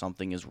know if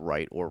something is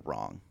right or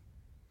wrong?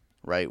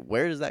 Right?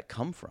 Where does that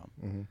come from?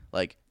 Mm-hmm.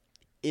 Like,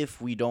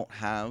 if we don't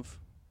have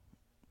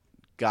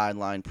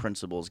guideline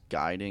principles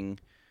guiding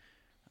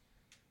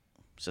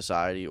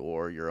society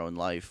or your own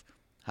life,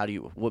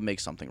 what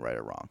makes something right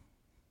or wrong?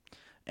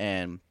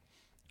 And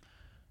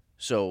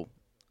so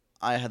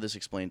I had this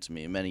explained to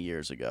me many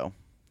years ago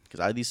because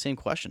I had these same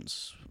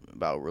questions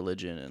about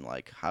religion and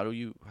like,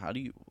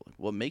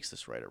 what makes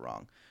this right or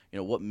wrong?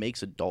 What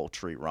makes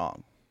adultery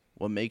wrong?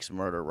 What makes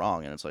murder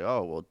wrong? And it's like,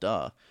 oh, well,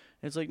 duh.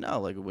 And it's like, no,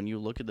 like when you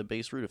look at the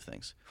base root of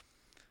things.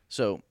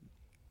 So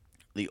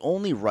the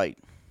only right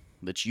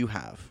that you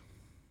have,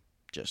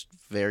 just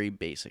very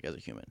basic as a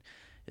human,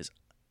 is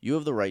you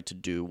have the right to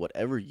do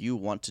whatever you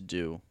want to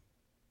do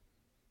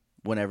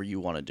whenever you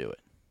want to do it,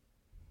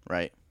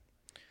 right?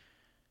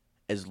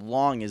 As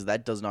long as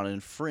that does not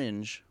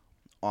infringe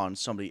on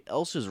somebody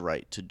else's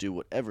right to do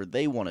whatever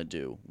they want to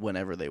do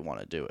whenever they want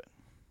to do it,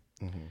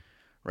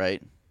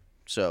 right?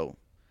 So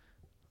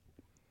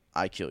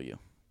I kill you.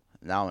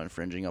 Now I'm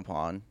infringing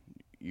upon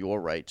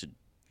your right to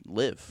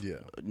live,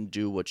 Yeah. and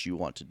do what you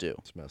want to do.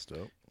 It's messed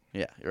up.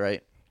 Yeah,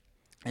 right.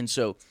 And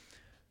so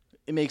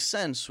it makes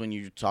sense when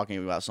you're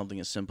talking about something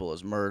as simple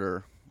as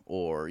murder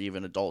or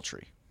even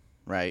adultery,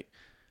 right?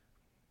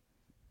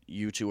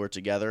 You two are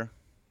together.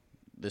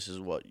 This is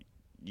what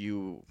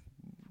you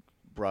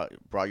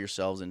brought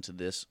yourselves into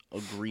this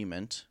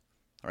agreement,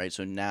 right?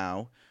 So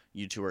now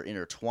you two are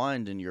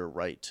intertwined in your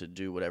right to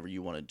do whatever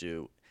you want to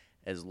do,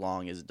 as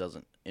long as it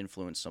doesn't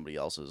influence somebody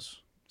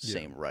else's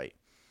same right.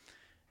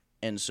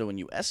 And so when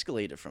you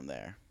escalate it from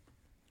there,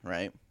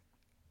 right?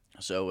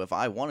 So if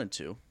I wanted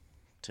to,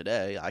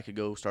 today, I could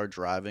go start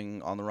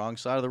driving on the wrong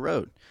side of the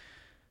road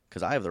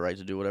because I have the right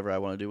to do whatever I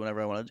want to do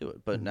whenever I want to do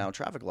it. But now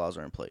traffic laws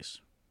are in place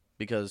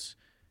because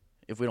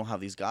if we don't have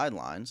these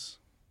guidelines,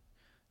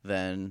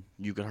 then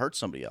you could hurt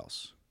somebody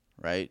else,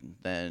 right?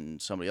 Then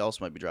somebody else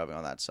might be driving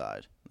on that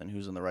side. Then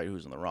who's in the right,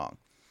 who's in the wrong?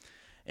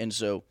 And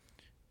so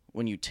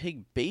when you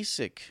take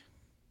basic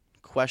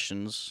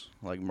questions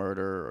like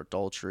murder or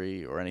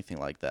adultery or anything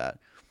like that,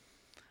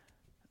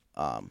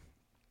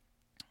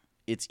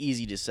 it's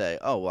easy to say,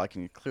 oh, well, I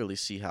can clearly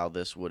see how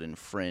this would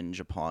infringe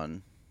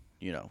upon,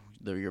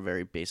 your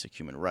very basic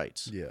human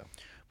rights. Yeah.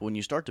 But when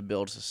you start to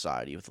build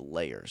society with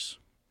layers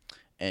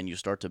and you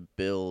start to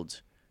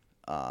build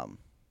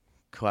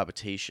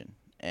cohabitation,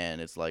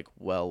 and it's like,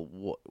 well,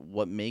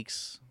 what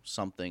makes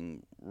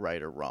something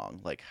right or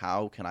wrong? Like,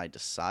 how can I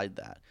decide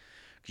that?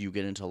 You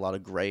get into a lot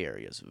of gray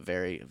areas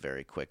very,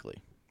 very quickly.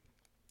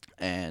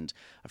 And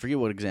I forget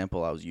what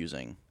example I was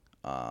using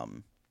a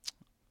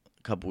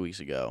couple weeks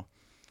ago,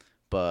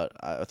 but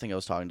I think I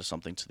was talking to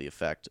something to the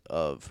effect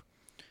of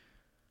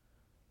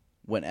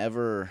when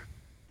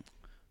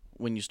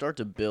you start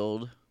to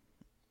build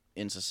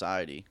in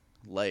society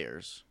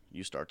layers,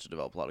 you start to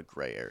develop a lot of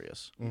gray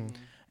areas. Mm.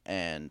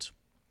 And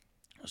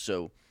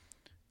so,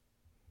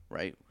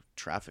 right,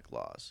 traffic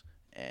laws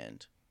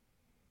and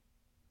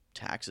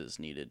taxes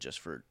needed just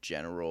for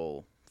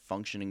general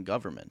functioning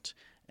government,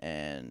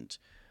 and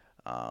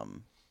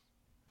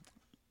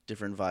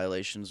different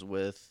violations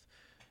with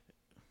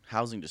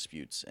housing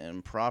disputes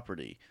and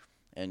property,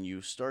 and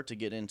you start to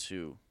get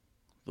into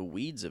the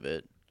weeds of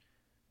it,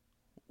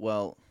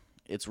 well,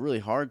 it's really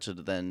hard to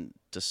then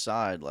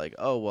decide, like,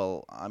 oh,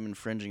 well, I'm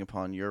infringing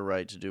upon your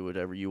right to do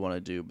whatever you want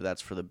to do, but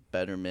that's for the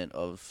betterment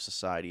of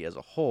society as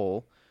a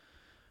whole.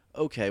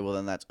 Okay, well,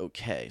 then that's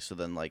okay. So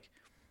then, like,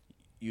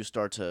 you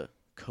start to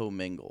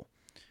commingle,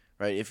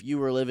 right? If you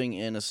were living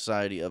in a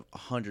society of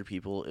 100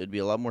 people, it'd be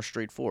a lot more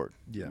straightforward,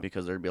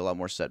 because there'd be a lot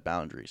more set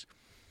boundaries.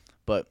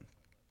 But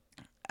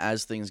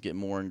as things get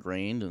more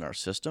ingrained in our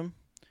system,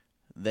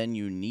 then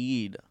you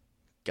need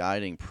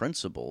guiding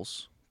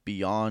principles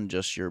beyond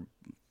just your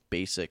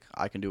basic,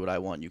 I can do what I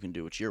want, you can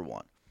do what you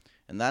want.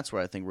 And that's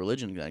where I think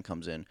religion then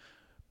comes in,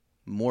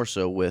 more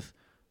so with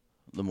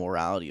the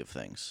morality of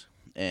things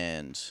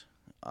and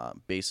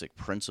basic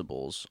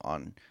principles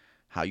on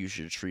how you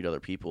should treat other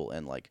people,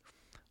 and like,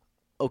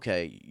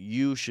 okay,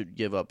 you should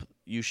give up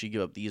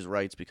these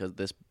rights because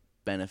this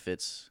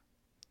benefits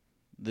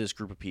this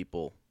group of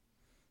people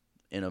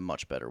in a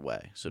much better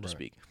way, so to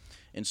speak.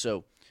 And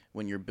so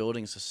when you're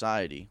building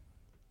society,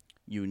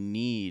 you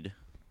need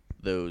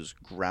those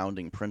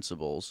grounding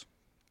principles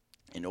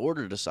in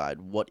order to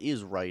decide what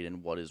is right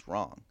and what is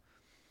wrong.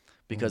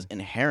 Because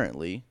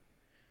inherently,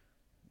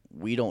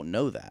 we don't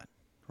know that,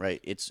 right?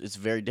 It's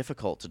very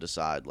difficult to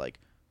decide, like,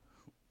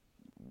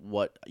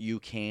 what you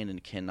can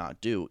and cannot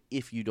do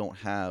if you don't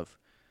have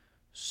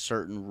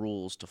certain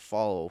rules to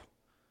follow,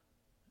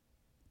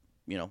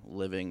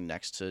 living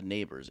next to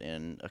neighbors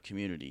in a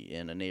community,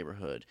 in a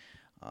neighborhood,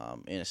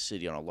 in a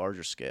city on a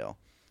larger scale.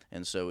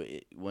 And so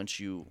once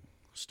you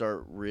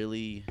start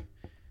really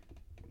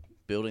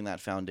building that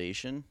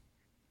foundation,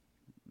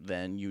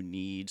 then you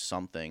need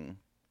something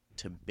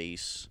to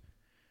base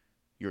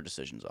your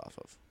decisions off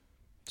of.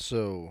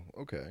 So,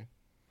 okay.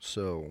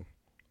 So,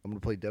 I'm going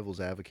to play devil's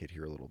advocate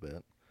here a little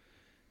bit.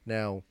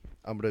 Now,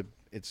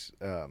 because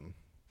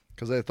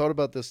I thought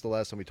about this the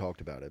last time we talked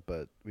about it,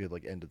 but we had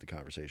ended the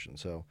conversation.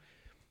 So,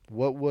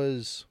 what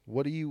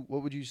would you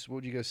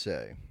guys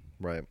say,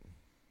 right?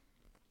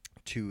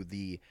 To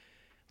the,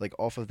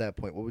 off of that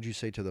point, what would you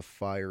say to the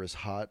fire is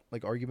hot,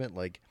 argument?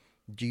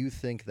 Do you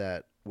think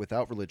that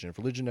without religion, if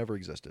religion never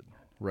existed,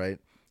 right?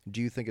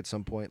 Do you think at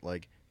some point,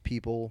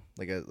 people,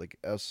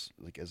 us,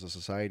 as a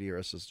society, or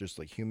us as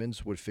just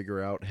humans, would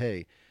figure out,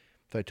 hey,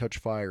 if I touch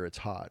fire, it's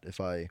hot.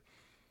 If I,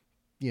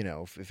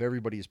 if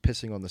everybody is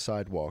pissing on the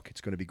sidewalk,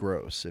 it's going to be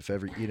gross. If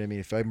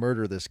if I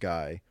murder this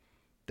guy,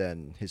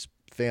 then his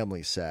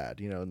family's sad,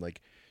 and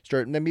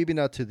start, and then maybe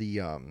not to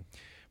the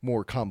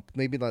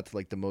maybe not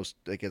to the most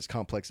as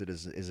complex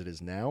as it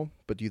is now,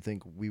 but do you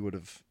think we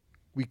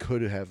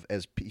could have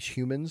as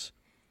humans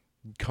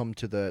come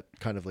to that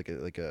kind of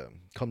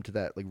come to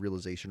that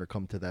realization, or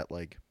come to that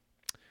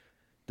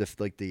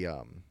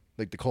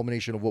the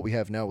culmination of what we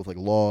have now with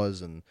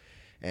laws and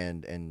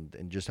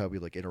just how we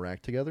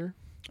interact together?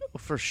 Oh,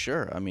 for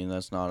sure. I mean,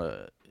 that's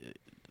not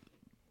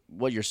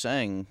what you're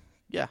saying.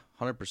 Yeah,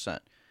 100%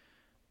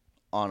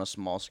 on a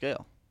small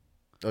scale.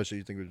 Oh, so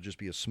you think it would just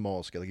be a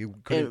small scale? Like you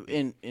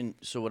couldn't. And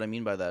so what I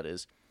mean by that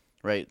is,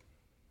 right,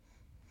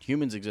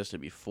 humans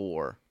existed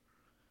before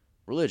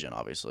religion,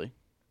 obviously,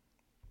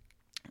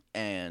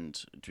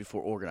 and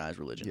before organized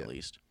religion, Yeah. at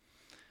least.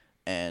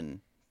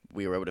 And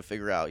we were able to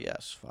figure out,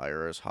 yes,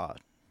 fire is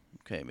hot.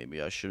 Okay,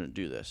 maybe I shouldn't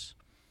do this.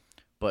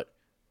 But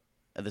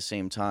at the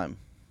same time,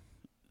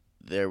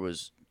 there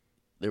was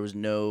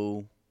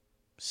no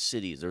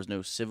cities, there was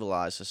no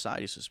civilized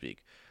society, so to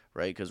speak,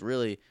 right? Because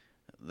really,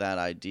 that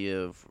idea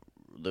of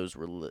those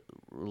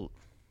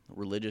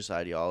religious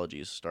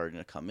ideologies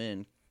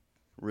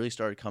really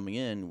started coming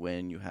in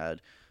when you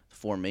had the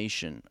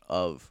formation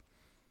of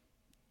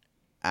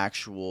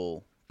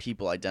actual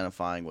people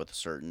identifying with a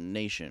certain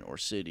nation or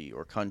city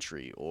or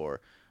country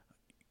or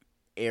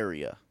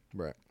area,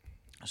 Right.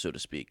 so to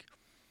speak.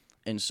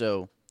 And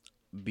so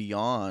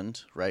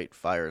beyond, right,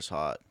 fire is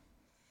hot,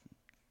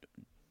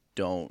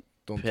 don't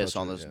piss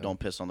touch on it, this, yeah. don't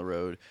piss on the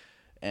road.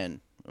 And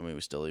I mean,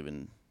 we still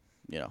even,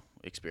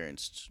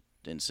 experienced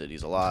in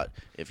cities a lot.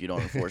 If you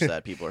don't enforce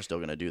that, people are still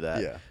going to do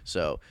that. Yeah.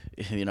 So,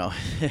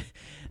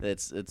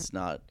 it's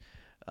not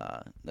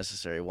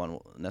necessarily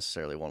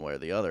one way or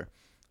the other.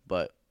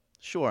 But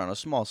sure, on a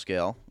small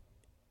scale,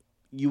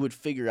 you would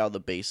figure out the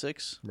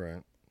basics.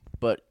 Right.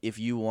 But if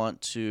you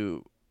want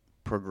to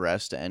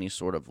progress to any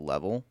sort of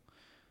level,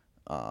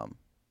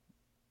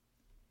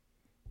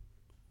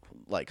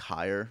 like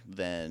higher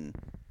than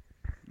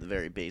the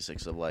very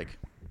basics of like,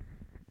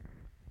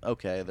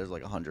 okay, there's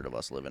like 100 of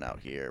us living out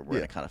here. We're Yeah.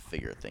 gonna kind of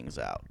figure things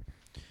out.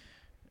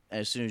 And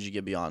as soon as you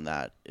get beyond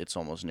that, it's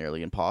almost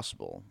nearly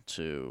impossible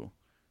to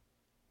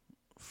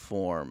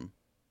form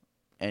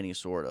any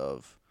sort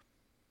of,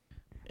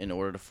 in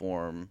order to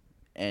form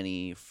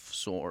any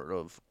sort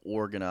of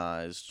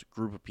organized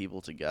group of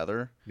people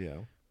together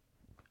Yeah.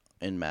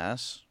 in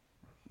mass,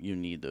 you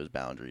need those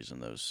boundaries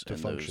and those To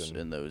function.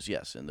 and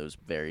those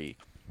very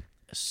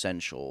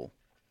essential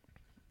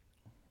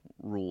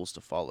rules to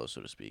follow, so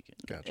to speak.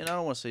 Gotcha. And I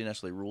don't want to say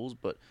necessarily rules,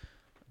 but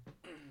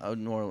I would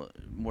more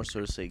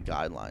so to say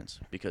guidelines,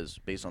 because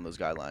based on those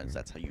guidelines,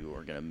 that's how you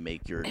are going to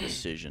make your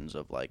decisions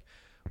of like,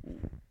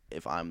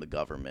 if I'm the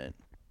government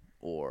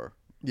or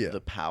Yeah.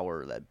 the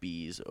power that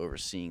be's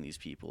overseeing these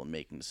people and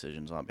making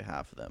decisions on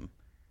behalf of them,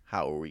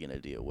 how are we going to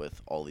deal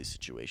with all these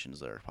situations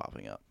that are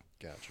popping up?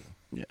 Gotcha.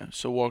 Yeah.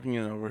 So walking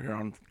in over here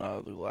on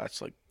the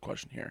last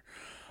question here,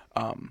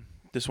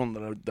 this one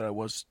that I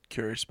was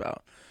curious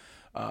about,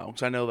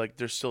 because I know like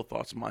there's still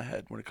thoughts in my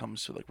head when it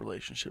comes to like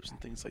relationships and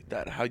things like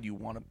that. How do you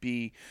want to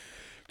be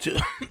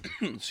to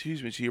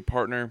to your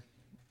partner?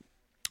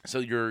 So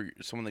you're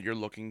someone that you're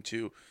looking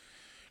to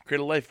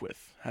create a life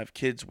with, have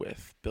kids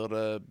with, build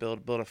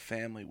a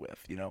family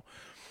with.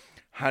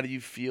 How do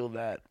you feel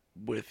that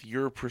with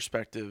your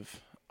perspective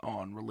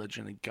on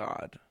religion and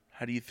God?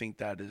 How do you think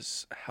that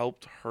has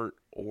helped, hurt,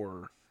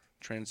 or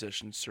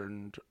transitioned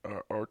certain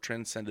or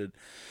transcended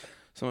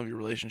some of your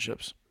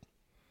relationships?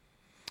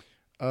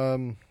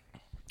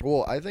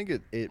 Well, I think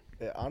it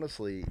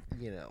honestly,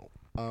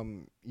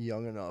 I'm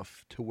young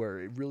enough to where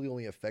it really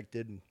only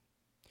affected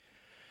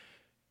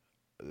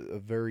a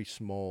very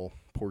small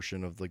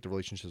portion of like the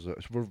relationships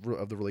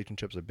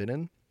I've been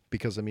in.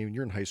 Because I mean, when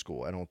you're in high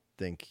school, I don't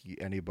think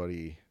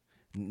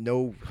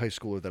no high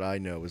schooler that I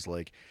know is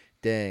like,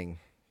 dang,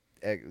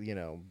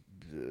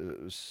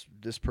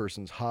 this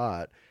person's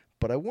hot,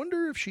 but I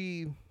wonder if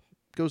she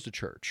goes to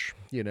church.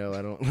 I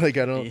don't I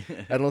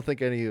don't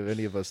think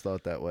any of us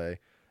thought that way.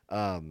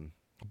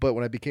 But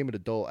when I became an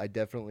adult, I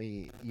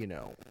definitely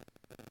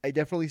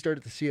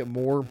started to see it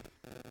more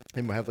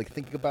and have like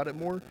thinking about it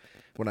more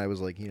when I was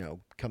like,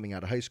 coming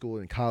out of high school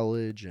and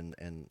college and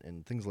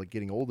things like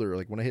getting older.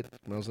 Like when I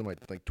was in my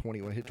like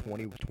 20, when I hit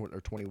 20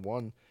 or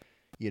 21,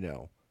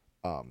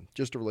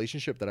 just a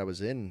relationship that I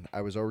was in,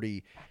 I was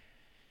already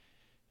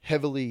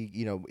heavily,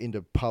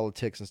 into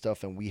politics and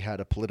stuff, and we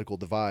had a political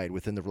divide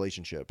within the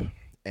relationship,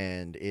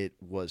 and it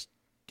was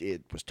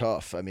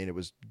tough. I mean, it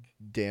was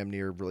damn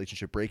near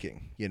relationship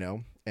breaking,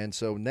 And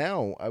so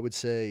now I would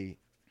say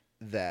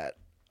that,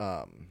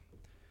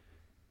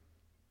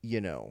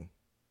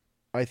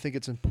 I think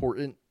it's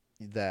important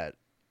that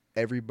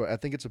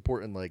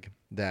like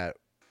that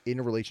in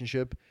a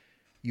relationship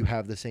you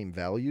have the same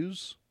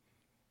values,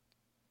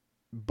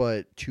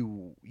 but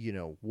to,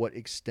 what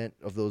extent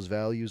of those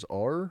values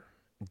are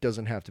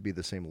doesn't have to be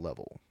the same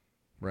level,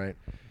 right?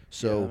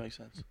 So yeah, that makes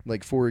sense.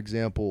 like for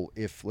example,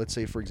 let's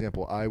say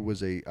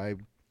I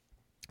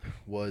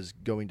was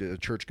going to a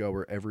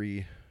churchgoer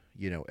every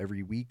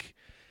week,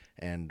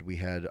 and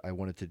I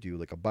wanted to do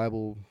like a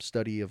Bible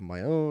study of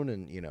my own,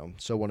 and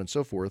so on and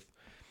so forth.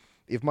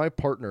 If my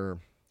partner,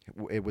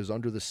 it was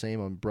under the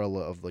same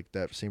umbrella of like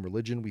that same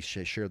religion, we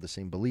share the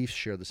same beliefs,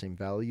 share the same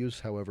values.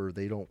 However,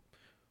 they don't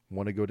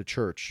want to go to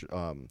church,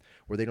 or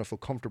they don't feel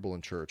comfortable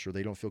in church, or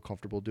they don't feel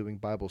comfortable doing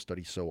Bible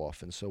study so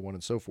often, so on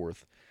and so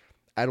forth.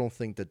 I don't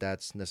think that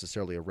that's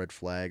necessarily a red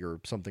flag or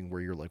something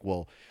where you're like,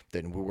 well,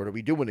 then what are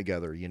we doing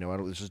together?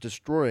 This is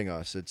destroying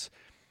us. It's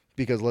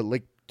because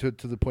like to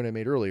the point I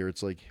made earlier,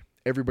 it's like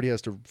everybody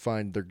has to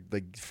find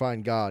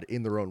God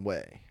in their own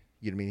way,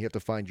 You know what I mean? You have to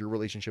find your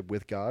relationship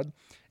with God.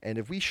 And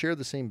if we share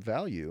the same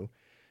value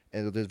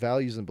and the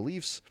values and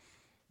beliefs,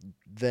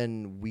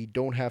 then we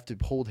don't have to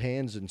hold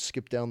hands and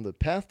skip down the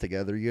path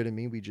together. You know what I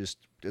mean? We just,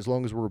 as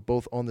long as we're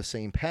both on the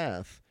same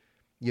path,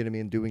 you know what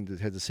I mean,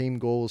 have the same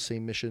goals,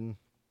 same mission,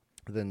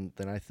 then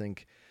I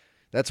think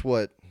that's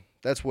what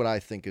I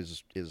think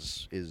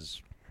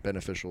is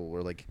beneficial,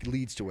 or like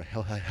leads to a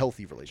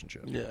healthy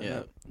relationship.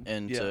 Yeah,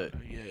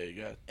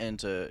 and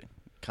to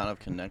kind of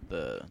connect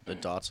the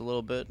dots a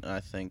little bit, and I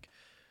think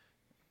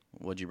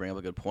what you bring up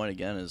a good point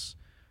again is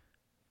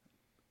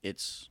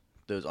it's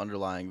those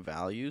underlying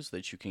values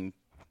that you can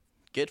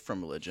get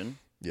from religion.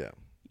 Yeah,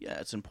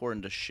 it's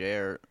important to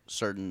share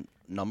certain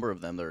number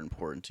of them that are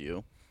important to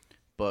you,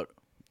 but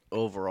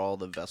overall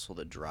the vessel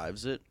that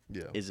drives it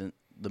isn't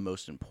the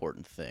most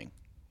important thing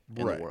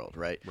in the world,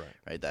 right?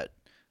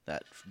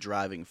 That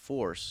driving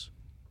force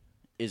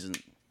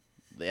isn't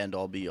the end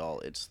all be all.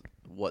 It's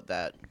what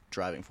that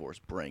driving force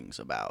brings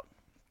about.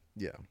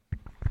 Yeah.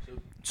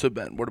 So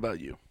Ben, what about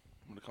you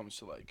when it comes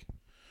to like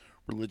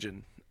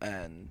religion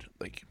and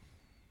like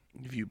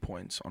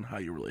viewpoints on how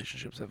your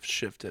relationships have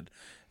shifted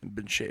and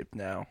been shaped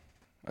now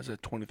as a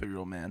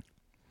 23-year-old man?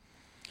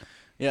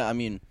 Yeah, I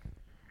mean,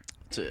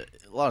 it's a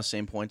lot of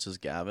same points as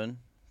Gavin,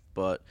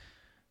 but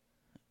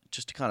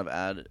just to kind of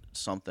add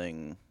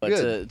something,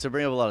 but to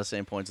bring up a lot of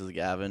same points as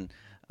Gavin,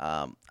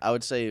 I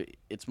would say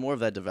it's more of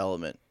that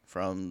development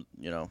from,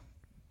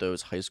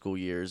 those high school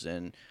years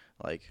and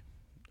like,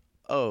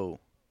 oh,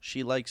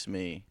 she likes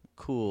me,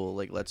 cool,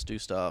 like let's do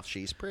stuff.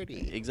 She's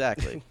pretty.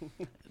 Exactly.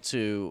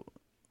 To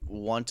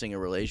wanting a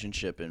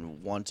relationship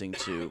and wanting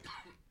to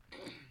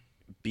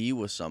be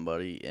with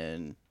somebody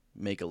and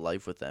make a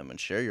life with them and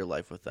share your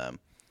life with them.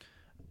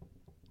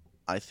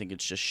 I think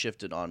it's just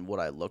shifted on what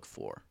I look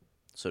for,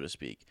 so to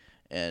speak.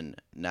 And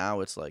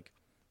now it's like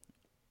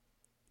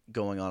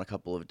going on a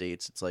couple of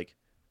dates. It's like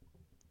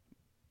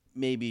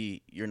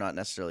maybe you're not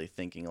necessarily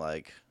thinking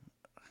like,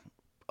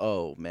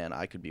 oh, man,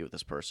 I could be with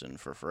this person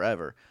for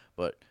forever.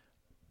 But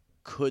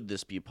could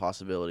this be a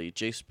possibility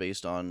just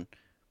based on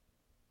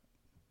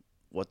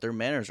what their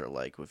manners are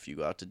like if you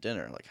go out to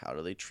dinner? Like, how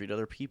do they treat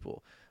other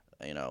people?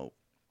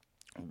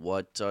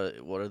 What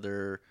are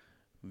their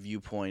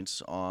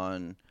viewpoints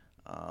on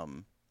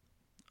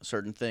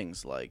certain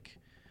things like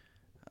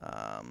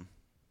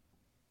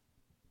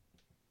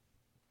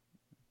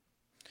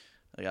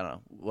I don't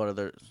know, what are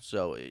their,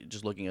 so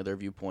just looking at their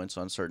viewpoints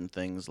on certain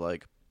things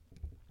like,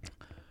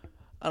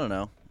 I don't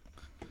know.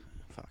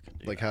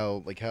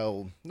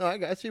 No,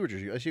 I see what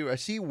I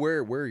see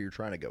where you're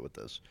trying to go with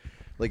this.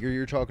 Like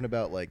you're talking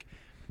about like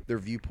their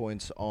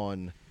viewpoints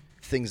on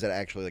things that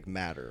actually like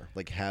matter,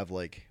 like have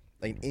like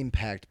an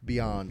impact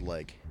beyond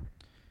like,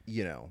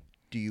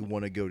 do you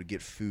want to go to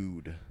get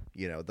food,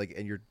 like,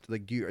 and you're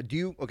like, do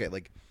you okay,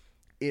 like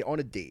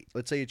on a date,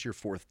 let's say it's your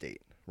fourth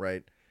date,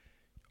 right?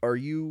 Are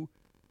you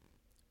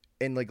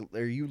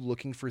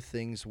looking for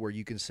things where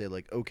you can say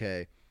like,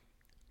 okay,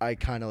 I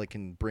kind of like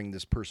can bring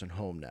this person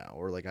home now,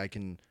 or like I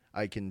can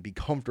be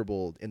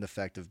comfortable in the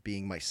fact of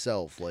being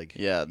myself, like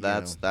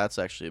that's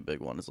actually a big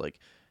one. It's like,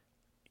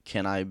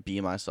 can I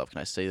be myself? Can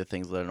I say the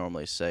things that I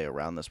normally say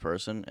around this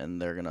person,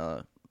 and they're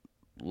gonna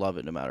love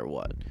it no matter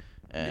what,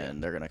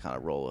 and they're gonna kind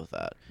of roll with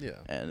that.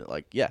 And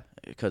like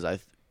because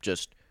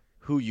just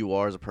who you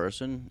are as a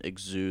person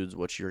exudes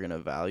what you're gonna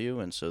value,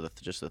 and so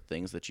just the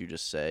things that you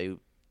just say,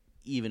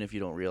 even if you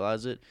don't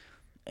realize it,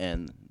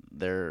 and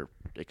they're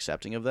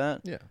accepting of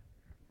that,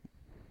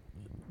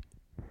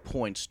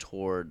 points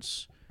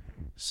towards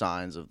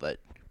signs of that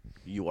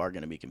you are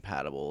going to be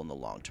compatible in the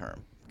long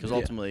term. Because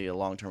ultimately, a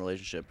long-term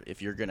relationship,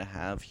 if you're going to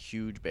have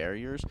huge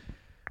barriers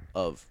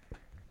of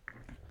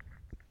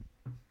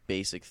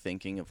basic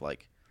thinking of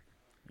like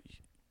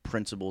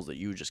principles that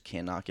you just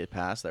cannot get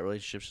past, that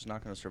relationship's just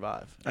not going to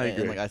survive. I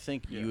agree. And like I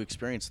think you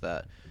experienced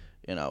that,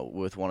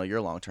 with one of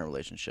your long-term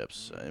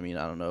relationships. I mean,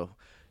 I don't know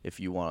if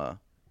you want to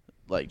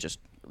like just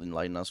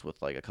enlighten us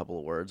with like a couple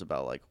of words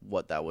about like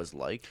what that was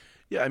like.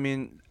 Yeah, I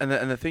mean, and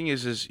the thing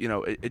is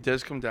it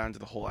does come down to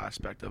the whole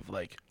aspect of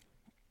like,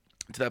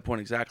 to that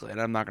point exactly,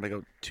 and I'm not going to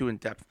go too in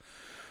depth,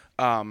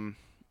 because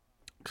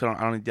I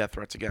don't need death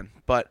threats again.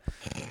 But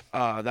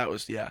that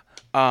was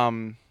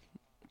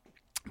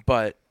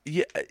but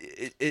yeah,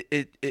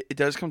 it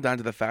does come down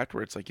to the fact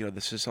where it's like,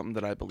 this is something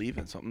that I believe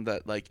in, something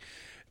that like,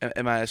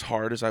 am I as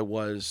hard as I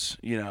was,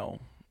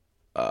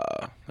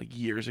 like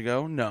years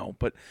ago? No,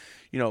 but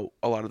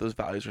a lot of those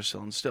values are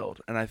still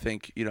instilled, and I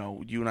think you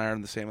and I are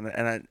in the same,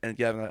 and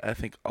I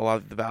think a lot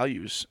of the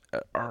values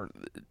are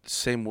the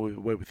same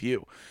way with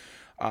you.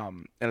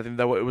 And I think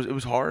that it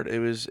was hard. It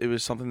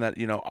was something that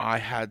I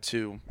had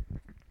to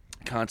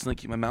constantly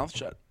keep my mouth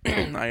shut.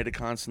 I had to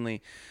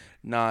constantly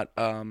not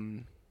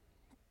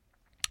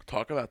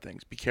talk about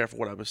things, be careful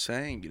what I was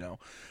saying,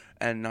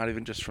 and not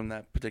even just from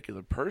that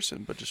particular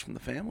person, but just from the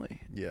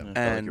family. Yeah, and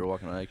like you're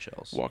walking on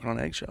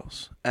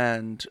eggshells.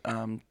 And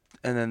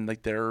then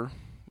like their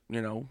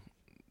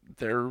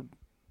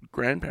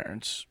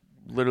grandparents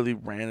literally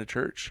ran a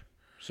church.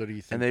 So do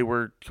you think? And they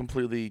were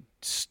completely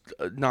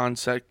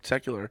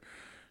non-secular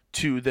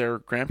to their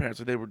grandparents.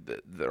 Like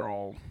they're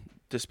all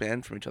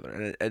disbanded from each other,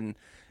 and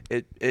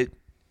it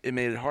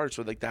made it hard.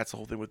 So like that's the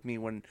whole thing with me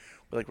with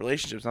like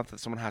relationships. Not that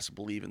someone has to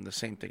believe in the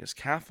same thing as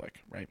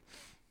Catholic, right?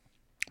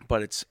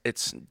 But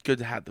it's good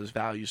to have those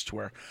values to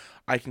where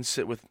I can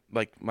sit with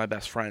like my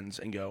best friends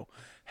and go,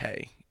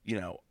 hey,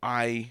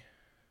 I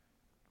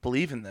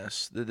believe in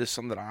this. That this is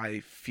something that I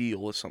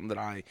feel is something that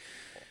I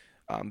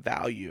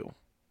value,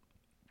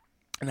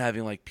 and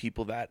having like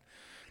people that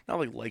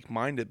not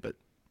like-minded, but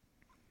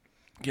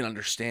can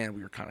understand where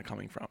you're kind of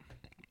coming from.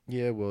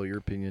 Yeah, well, your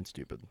opinion's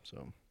stupid,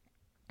 so.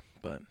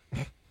 But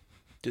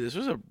dude, this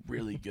was a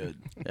really good.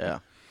 Yeah.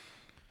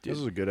 This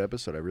was a good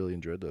episode. I really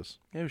enjoyed this.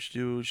 Yeah, we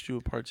should do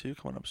a part 2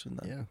 coming up soon.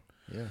 Then.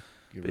 Yeah.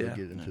 You really Yeah.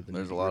 get into the.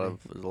 There's a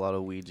nitty-gritty. lot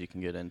of weeds you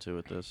can get into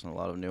with this, and a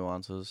lot of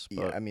nuances.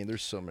 Yeah, But I mean,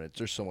 there's so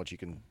much you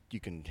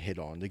can hit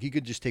on. Like you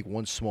could just take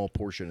one small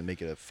portion and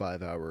make it a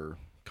 5-hour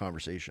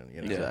conversation.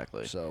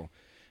 Exactly. So,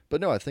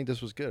 but no, I think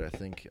this was good. I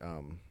think,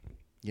 I'm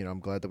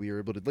glad that we were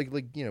able to like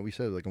we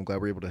said, like I'm glad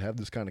we're able to have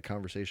this kind of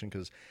conversation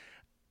because,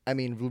 I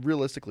mean,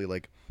 realistically,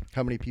 like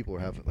how many people are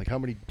having, like how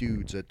many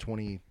dudes at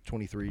 20,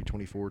 23,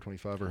 24,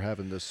 25 are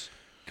having this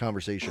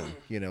conversation?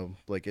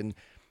 Like in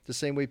the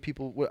same way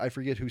people, I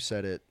forget who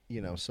said it.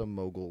 Some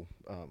mogul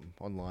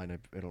online.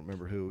 I don't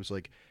remember who. It was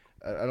like.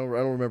 I don't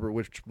remember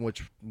which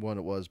one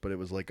it was, but it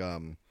was like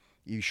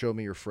you show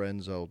me your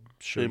friends, I'll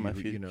show you my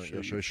who-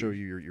 future. show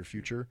you your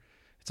future.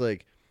 It's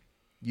like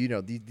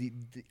the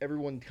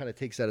everyone kind of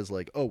takes that as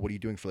like, oh, what are you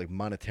doing for like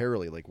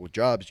monetarily, like what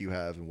jobs you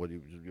have and what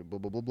blah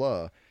blah blah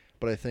blah.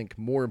 But I think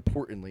more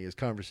importantly is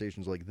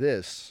conversations like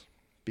this,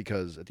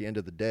 because at the end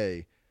of the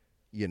day,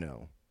 you're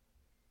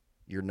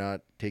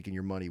not taking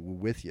your money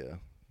with you,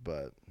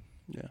 but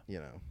Yeah.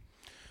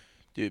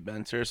 Dude,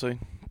 Ben, seriously,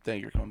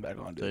 thank you for coming back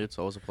on, dude. it's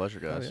always a pleasure,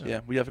 guys. Yeah,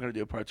 we definitely gonna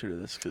do a part 2 to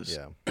this because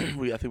yeah,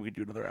 I think we could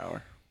do another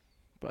hour.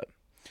 But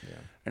yeah.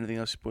 anything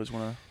else you boys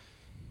want to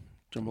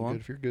jump Good along?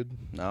 if you're good.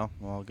 No,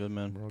 we're all good,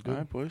 man. We're all All good.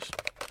 right, boys.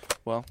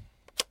 Well,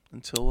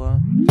 until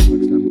Next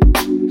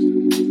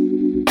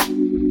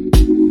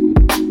time.